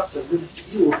studiert Wasser,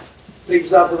 70 Uhr. Ik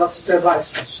zei, wat ze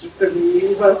verwijst. Ik zei,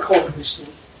 ik weet gewoon niet.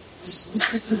 Wat is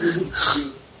dit dus in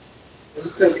Spiel? Dus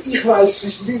ik zei, ik weiß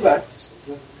nicht, die weiß nicht.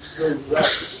 So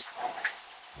gesagt.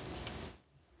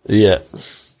 Yeah.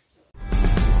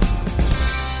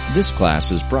 This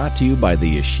class is brought to you by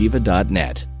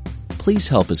theyeshiva.net. Please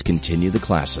help us continue the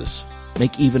classes.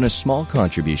 Make even a small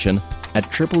contribution at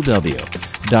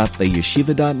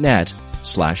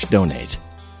www.theyeshiva.net/donate.